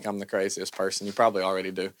going to think I'm the craziest person. You probably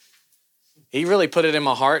already do. He really put it in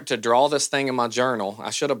my heart to draw this thing in my journal. I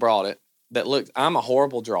should have brought it. I'm a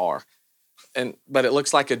horrible drawer, but it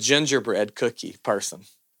looks like a gingerbread cookie person.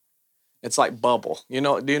 It's like bubble. Do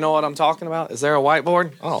you know what I'm talking about? Is there a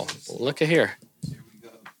whiteboard? Oh, look at here.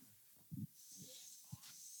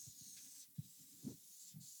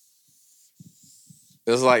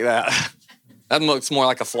 Just like that. That looks more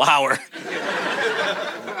like a flower.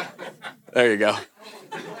 There you go.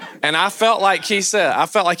 And I felt like he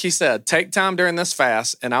said, take time during this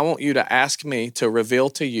fast, and I want you to ask me to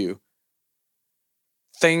reveal to you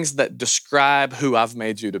things that describe who I've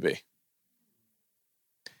made you to be.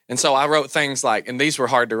 And so I wrote things like, and these were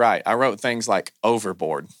hard to write. I wrote things like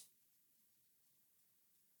overboard.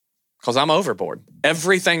 Because I'm overboard.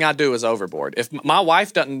 Everything I do is overboard. If my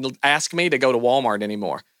wife doesn't ask me to go to Walmart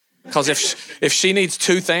anymore, because if she needs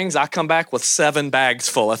 2 things, I come back with 7 bags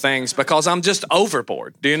full of things because I'm just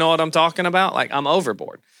overboard. Do you know what I'm talking about? Like, I'm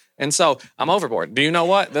overboard. And so I'm overboard. Do you know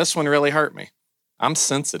what? This one really hurt me. I'm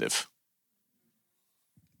sensitive.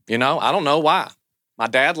 I don't know why. My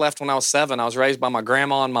dad left when I was 7. I was raised by my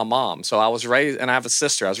grandma and my mom. So I was raised, and I have a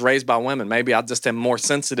sister. I was raised by women. Maybe I just am more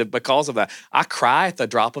sensitive because of that. I cry at the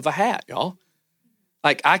drop of a hat, y'all.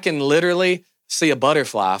 Like, I can literally see a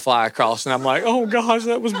butterfly fly across, and I'm like, oh gosh,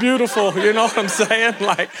 that was beautiful. You know what I'm saying?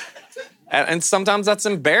 Like, and sometimes that's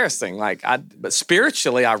embarrassing. But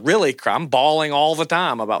spiritually, I really cry. I'm bawling all the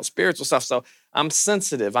time about spiritual stuff. So I'm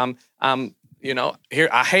sensitive. I'm here.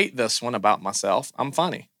 I hate this one about myself. I'm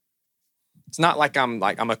funny. It's not like I'm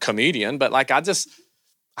a comedian, but I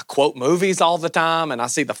quote movies all the time, and I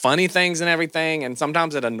see the funny things and everything, and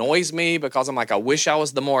sometimes it annoys me because I'm like, I wish I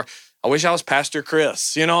was Pastor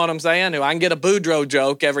Chris. You know what I'm saying? Who I can get a Boudreaux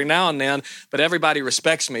joke every now and then, but everybody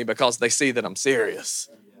respects me because they see that I'm serious.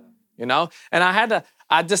 And I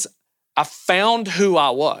found who I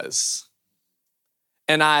was,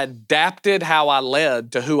 and I adapted how I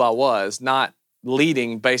led to who I was, not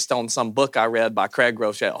leading based on some book I read by Craig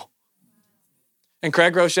Rochelle. And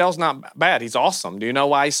Craig Rochelle's not bad. He's awesome. Do you know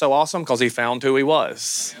why he's so awesome? Because he found who he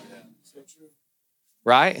was.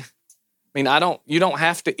 Right? I mean, you don't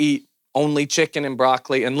have to eat only chicken and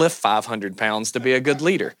broccoli and lift 500 pounds to be a good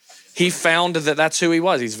leader. He found that that's who he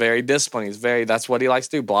was. He's very disciplined. That's what he likes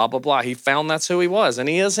to do, blah, blah, blah. He found that's who he was, and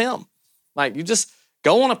he is him. Like, you just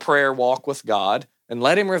go on a prayer walk with God and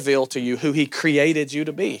let him reveal to you who he created you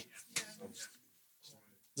to be.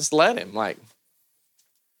 Just let him.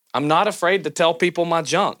 I'm not afraid to tell people my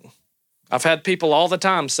junk. I've had people all the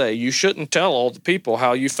time say, you shouldn't tell all the people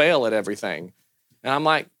how you fail at everything. And I'm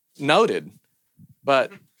like, noted.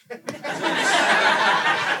 But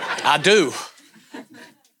I do.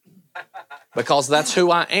 Because that's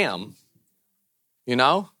who I am. You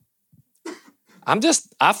know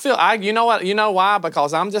what? You know why?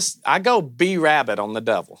 Because I go B Rabbit on the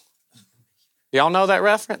devil. Y'all know that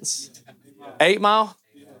reference? 8 Mile?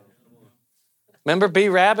 Remember B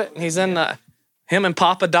Rabbit? He's in him and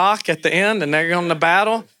Papa Doc at the end, and they're going to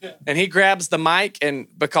battle, and he grabs the mic, and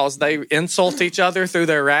because they insult each other through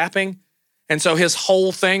their rapping, and so his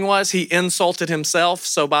whole thing was he insulted himself,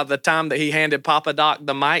 so by the time that he handed Papa Doc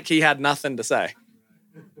the mic, he had nothing to say.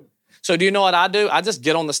 So do you know what I do? I just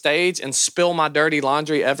get on the stage and spill my dirty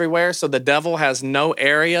laundry everywhere so the devil has no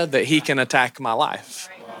area that he can attack my life.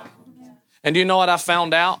 And you know what I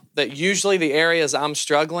found out? That usually the areas I'm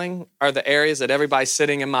struggling are the areas that everybody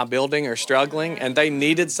sitting in my building are struggling, and they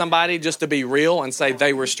needed somebody just to be real and say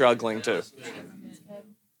they were struggling too.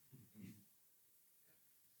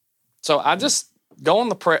 So I just go on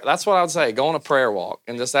the prayer. That's what I would say. Go on a prayer walk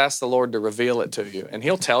and just ask the Lord to reveal it to you. And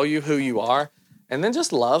he'll tell you who you are. And then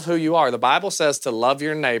just love who you are. The Bible says to love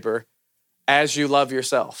your neighbor as you love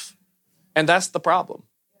yourself. And that's the problem.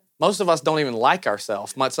 Most of us don't even like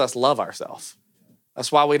ourselves, much less love ourselves.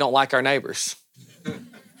 That's why we don't like our neighbors.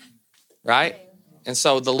 Right? And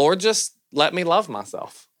so the Lord just let me love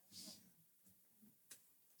myself.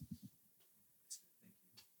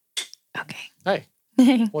 Okay. Hey,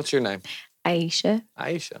 what's your name? Aisha.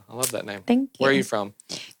 Aisha. I love that name. Thank you. Where are you from?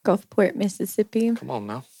 Gulfport, Mississippi. Come on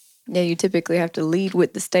now. Yeah, you typically have to lead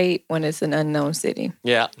with the state when it's an unknown city.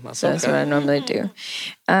 Yeah, that's So that's what I normally do.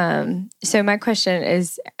 So my question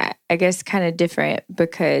is, I guess, kind of different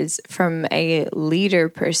because from a leader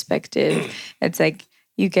perspective, it's like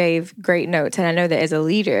you gave great notes. And I know that as a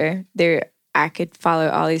leader, I could follow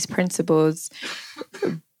all these principles,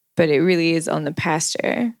 but it really is on the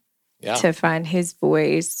pastor to find his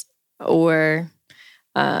voice or,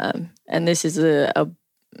 and this is a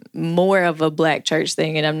more of a Black church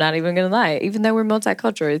thing, and I'm not even going to lie. Even though we're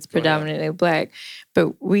multicultural, it's predominantly Black,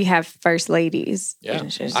 but we have first ladies. Yeah,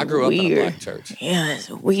 I grew up in a Black church. Yeah, it's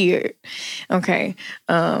weird. Okay,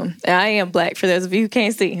 I am Black for those of you who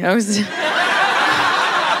can't see.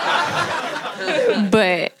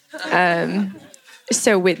 But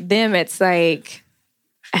so with them, it's like,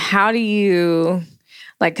 how do you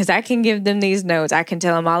like? Because I can give them these notes, I can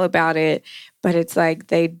tell them all about it, but it's like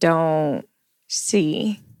they don't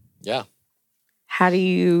see. Yeah. How do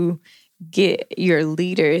you get your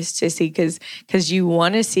leaders to see? Because you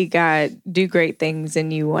want to see God do great things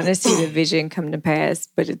and you want to see the vision come to pass,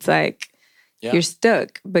 but it's like you're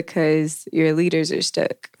stuck because your leaders are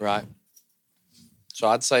stuck. Right. So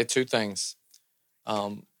I'd say two things.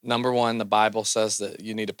 Number one, the Bible says that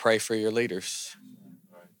you need to pray for your leaders.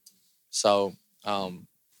 So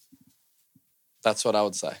that's what I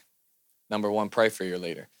would say. Number one, pray for your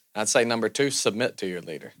leader. I'd say number two, submit to your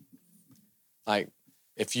leader. Like,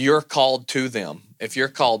 if you're called to them, if you're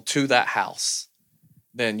called to that house,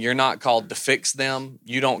 then you're not called to fix them.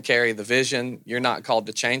 You don't carry the vision. You're not called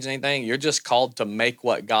to change anything. You're just called to make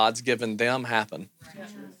what God's given them happen.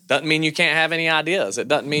 Doesn't mean you can't have any ideas. It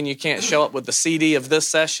doesn't mean you can't show up with the CD of this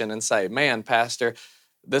session and say, man, Pastor,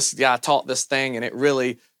 this guy taught this thing and it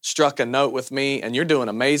really struck a note with me and you're doing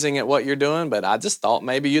amazing at what you're doing, but I just thought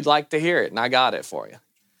maybe you'd like to hear it and I got it for you.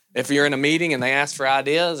 If you're in a meeting and they ask for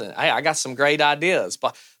ideas, and hey, I got some great ideas,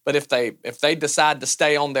 but if they decide to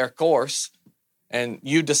stay on their course and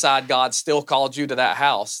you decide God still called you to that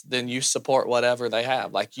house, then you support whatever they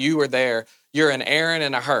have. Like you are there, you're an Aaron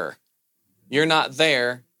and a Hur. You're not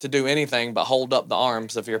there to do anything but hold up the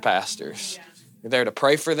arms of your pastors. You're there to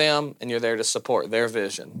pray for them and you're there to support their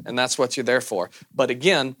vision. And that's what you're there for. But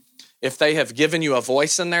again, if they have given you a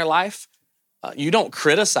voice in their life, you don't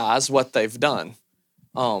criticize what they've done.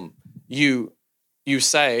 You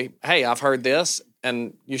say, hey, I've heard this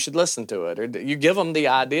and you should listen to it. Or you give them the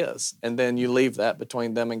ideas and then you leave that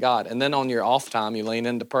between them and God. And then on your off time, you lean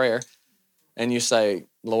into prayer and you say,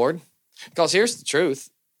 Lord, because here's the truth.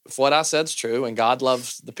 If what I said's true and God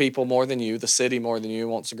loves the people more than you, the city more than you,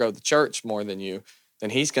 wants to grow the church more than you, then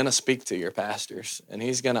he's going to speak to your pastors and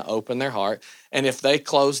he's going to open their heart. And if they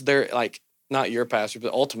close their, like, not your pastor,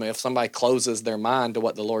 but ultimately, if somebody closes their mind to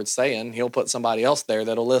what the Lord's saying, he'll put somebody else there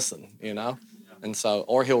that'll listen, you know? And so,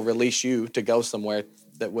 or he'll release you to go somewhere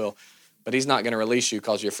that will, but he's not going to release you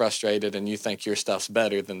because you're frustrated and you think your stuff's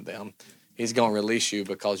better than them. He's going to release you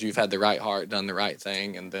because you've had the right heart, done the right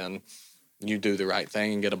thing, and then you do the right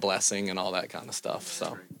thing and get a blessing and all that kind of stuff.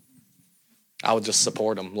 So I would just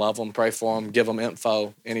support them, love them, pray for them, give them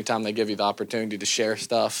info anytime they give you the opportunity to share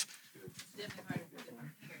stuff.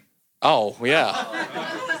 Oh, yeah.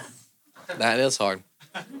 That is hard.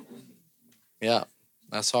 Yeah,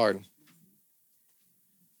 that's hard.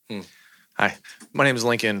 Hi, my name is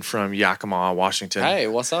Lincoln from Yakima, Washington. Hey,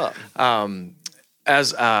 what's up?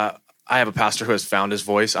 I have a pastor who has found his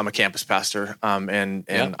voice. I'm a campus pastor, and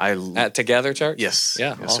I at Together Church. Yes,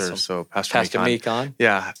 yeah, yes, awesome. sir. So Pastor Meekon.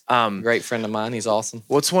 Yeah, great friend of mine. He's awesome.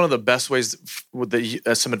 What's one of the best ways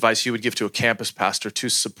that some advice you would give to a campus pastor to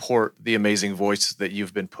support the amazing voice that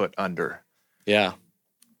you've been put under? Yeah,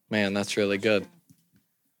 man, that's really good.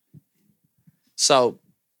 So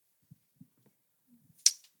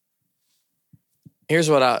here's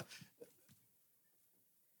what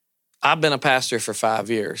I've been a pastor for 5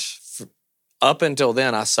 years. Up until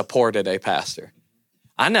then, I supported a pastor.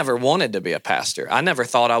 I never wanted to be a pastor. I never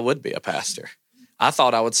thought I would be a pastor. I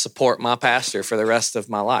thought I would support my pastor for the rest of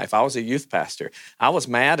my life. I was a youth pastor. I was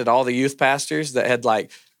mad at all the youth pastors that had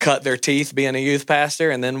like cut their teeth being a youth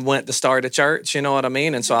pastor and then went to start a church, you know what I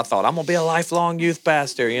mean? And so I thought, I'm going to be a lifelong youth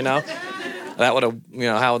pastor, you know? That would have,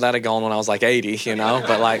 how would that have gone when I was like 80, you know?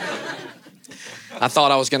 But like, I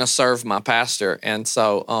thought I was going to serve my pastor. And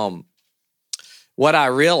so what I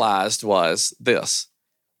realized was this.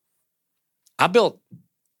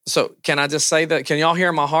 So can I just say that? Can y'all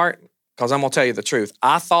hear my heart? Because I'm going to tell you the truth.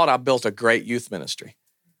 I thought I built a great youth ministry.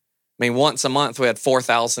 I mean, once a month we had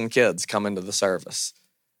 4,000 kids come into the service.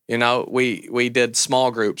 You know, we did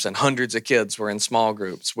small groups and hundreds of kids were in small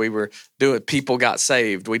groups. We were people got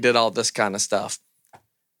saved. We did all this kind of stuff.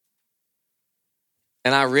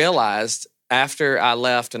 And I realized after I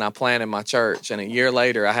left and I planted my church and a year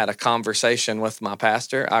later I had a conversation with my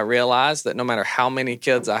pastor, I realized that no matter how many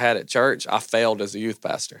kids I had at church, I failed as a youth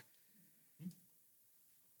pastor.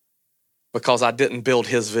 Because I didn't build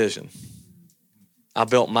his vision. I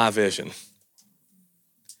built my vision.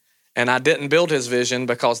 And I didn't build his vision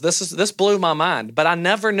because this blew my mind, but I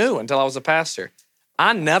never knew until I was a pastor.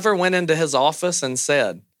 I never went into his office and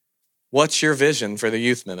said, "What's your vision for the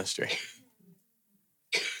youth ministry?"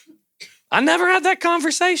 I never had that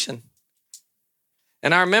conversation.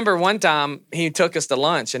 And I remember one time he took us to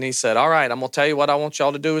lunch and he said, "All right, I'm going to tell you what I want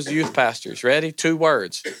y'all to do as youth pastors. Ready? 2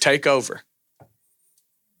 words, take over."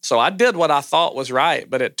 So I did what I thought was right,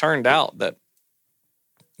 but it turned out that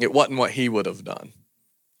it wasn't what he would have done.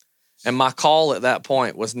 And my call at that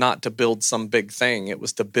point was not to build some big thing. It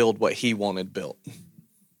was to build what he wanted built.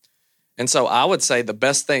 And so I would say the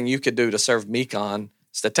best thing you could do to serve Mekon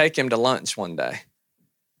is to take him to lunch one day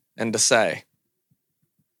and to say,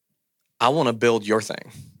 "I want to build your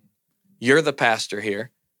thing. You're the pastor here.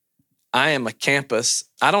 I am a campus."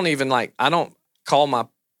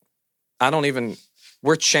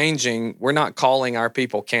 We're changing. We're not calling our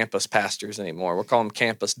people campus pastors anymore. We're calling them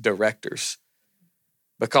campus directors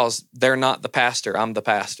because they're not the pastor. I'm the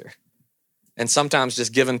pastor. And sometimes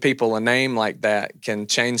just giving people a name like that can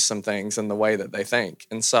change some things in the way that they think.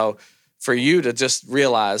 And so for you to just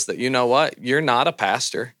realize that, you know what, you're not a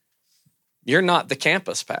pastor. You're not the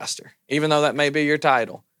campus pastor, even though that may be your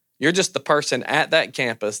title. You're just the person at that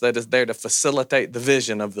campus that is there to facilitate the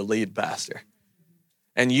vision of the lead pastor.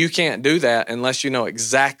 And you can't do that unless you know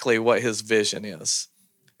exactly what his vision is.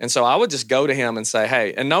 And so I would just go to him and say,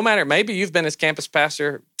 "Hey," and no matter, maybe you've been his campus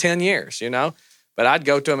pastor 10 years, but I'd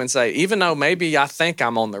go to him and say, even though maybe I think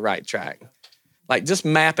I'm on the right track, like just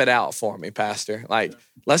map it out for me, Pastor. Like,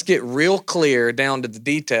 let's get real clear down to the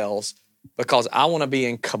details because I want to be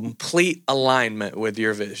in complete alignment with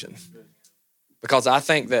your vision. Because I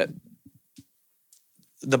think that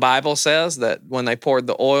the Bible says that when they poured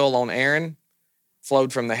the oil on Aaron,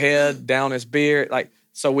 flowed from the head down his beard.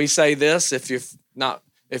 So we say this, if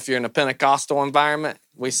you're in a Pentecostal environment,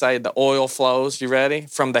 we say the oil flows, you ready?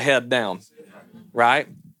 From the head down, right?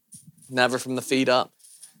 Never from the feet up.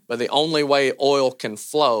 But the only way oil can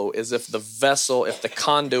flow is if the vessel, if the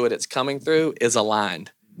conduit it's coming through is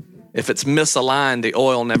aligned. If it's misaligned, the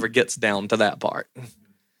oil never gets down to that part.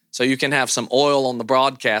 So you can have some oil on the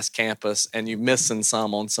broadcast campus and you're missing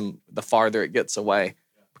some on the farther it gets away,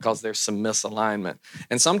 because there's some misalignment.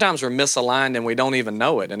 And sometimes we're misaligned and we don't even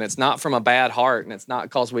know it. And it's not from a bad heart and it's not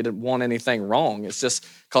because we didn't want anything wrong. It's just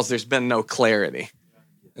because there's been no clarity.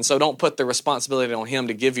 And so don't put the responsibility on him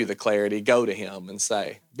to give you the clarity. Go to him and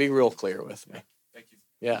say, "Be real clear with me." Thank you.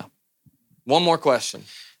 Yeah. One more question.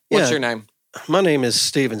 What's your name? My name is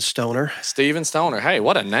Stephen Stoner. Stephen Stoner. Hey,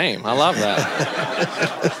 what a name. I love that.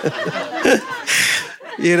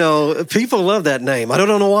 People love that name. I don't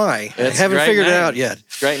know why. I haven't figured it out yet.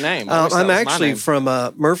 Great name. I'm actually from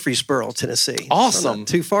Murfreesboro, Tennessee. Awesome. So not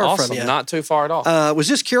too far from you. Not too far at all. Was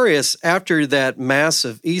just curious, after that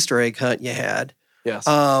massive Easter egg hunt you had, Yes.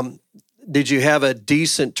 did you have a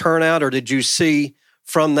decent turnout, or did you see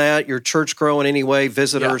from that your church grow in any way,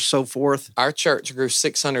 visitors, so forth? Our church grew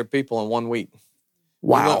 600 people in 1 week.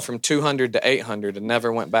 Wow. We went from 200 to 800 and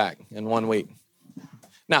never went back in 1 week.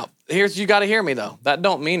 Now, you got to hear me, though. That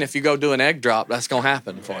don't mean if you go do an egg drop, that's going to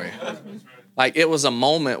happen for you. Like, it was a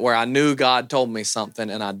moment where I knew God told me something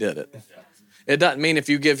and I did it. It doesn't mean if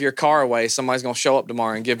you give your car away, somebody's going to show up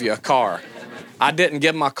tomorrow and give you a car. I didn't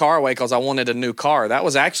give my car away because I wanted a new car. That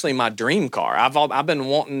was actually my dream car. I've been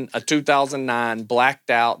wanting a 2009 blacked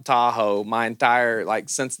out Tahoe my entire,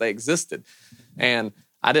 since they existed. And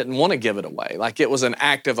I didn't want to give it away. It was an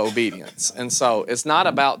act of obedience. And so it's not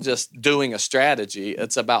about just doing a strategy.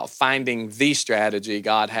 It's about finding the strategy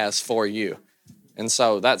God has for you. And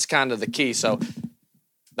so that's kind of the key. So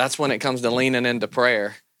that's when it comes to leaning into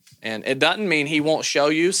prayer. And it doesn't mean he won't show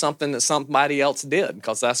you something that somebody else did,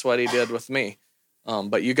 because that's what he did with me.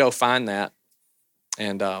 But you go find that,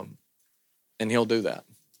 and he'll do that.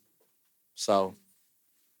 So,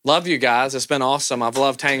 love you guys. It's been awesome. I've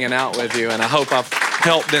loved hanging out with you, and I hope I've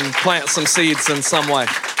helped and plant some seeds in some way.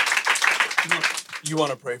 You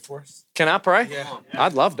want to pray for us? Can I pray? Yeah.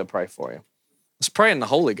 I'd love to pray for you. Let's pray in the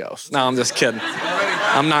Holy Ghost. No, I'm just kidding.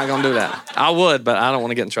 I'm not going to do that. I would, but I don't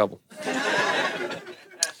want to get in trouble.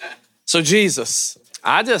 So Jesus,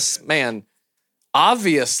 obviously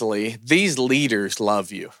these leaders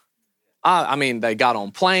love you. I mean, they got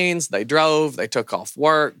on planes, they drove, they took off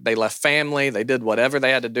work, they left family, they did whatever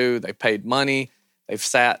they had to do, they paid money, they've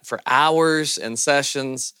sat for hours in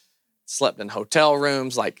sessions, slept in hotel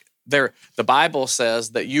rooms. Like the Bible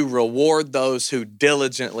says that you reward those who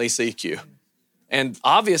diligently seek you. And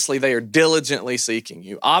obviously they are diligently seeking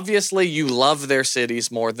you. Obviously you love their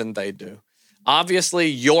cities more than they do. Obviously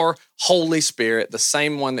your Holy Spirit, the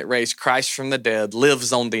same one that raised Christ from the dead,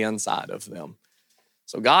 lives on the inside of them.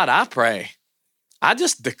 So God, I pray, I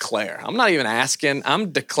just declare, I'm not even asking,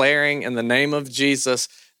 I'm declaring in the name of Jesus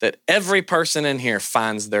that every person in here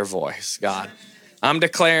finds their voice, God. I'm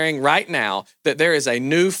declaring right now that there is a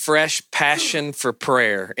new, fresh passion for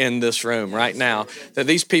prayer in this room right now, that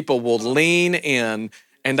these people will lean in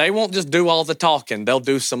and they won't just do all the talking, they'll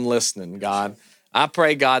do some listening, God. I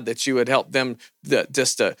pray, God, that you would help them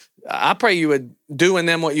I pray you would do in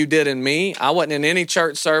them what you did in me. I wasn't in any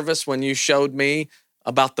church service when you showed me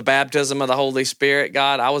about the baptism of the Holy Spirit,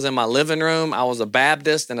 God. I was in my living room. I was a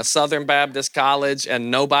Baptist in a Southern Baptist college, and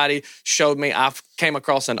nobody showed me. I came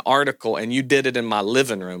across an article, and you did it in my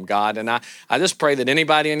living room, God. And I just pray that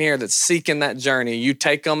anybody in here that's seeking that journey, you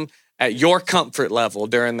take them at your comfort level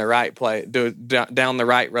during the right play, down the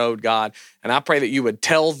right road, God. And I pray that you would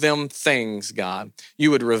tell them things, God. You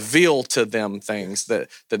would reveal to them things that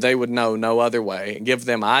they would know no other way, and give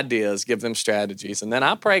them ideas, give them strategies. And then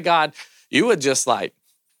I pray, God, you would just like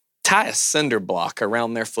tie a cinder block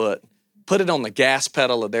around their foot, put it on the gas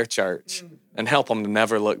pedal of their church, and help them to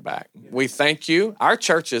never look back. We thank you. Our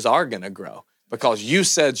churches are going to grow because you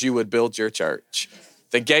said you would build your church.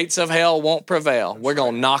 The gates of hell won't prevail. We're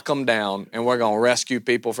going to knock them down, and we're going to rescue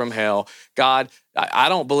people from hell. God, I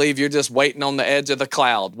don't believe you're just waiting on the edge of the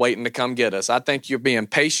cloud, waiting to come get us. I think you're being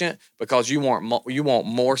patient because you want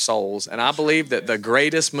more souls. And I believe that the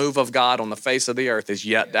greatest move of God on the face of the earth is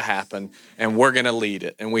yet to happen, and we're going to lead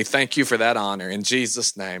it. And we thank you for that honor. In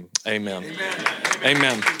Jesus' name, amen.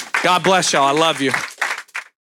 Amen. God bless y'all. I love you.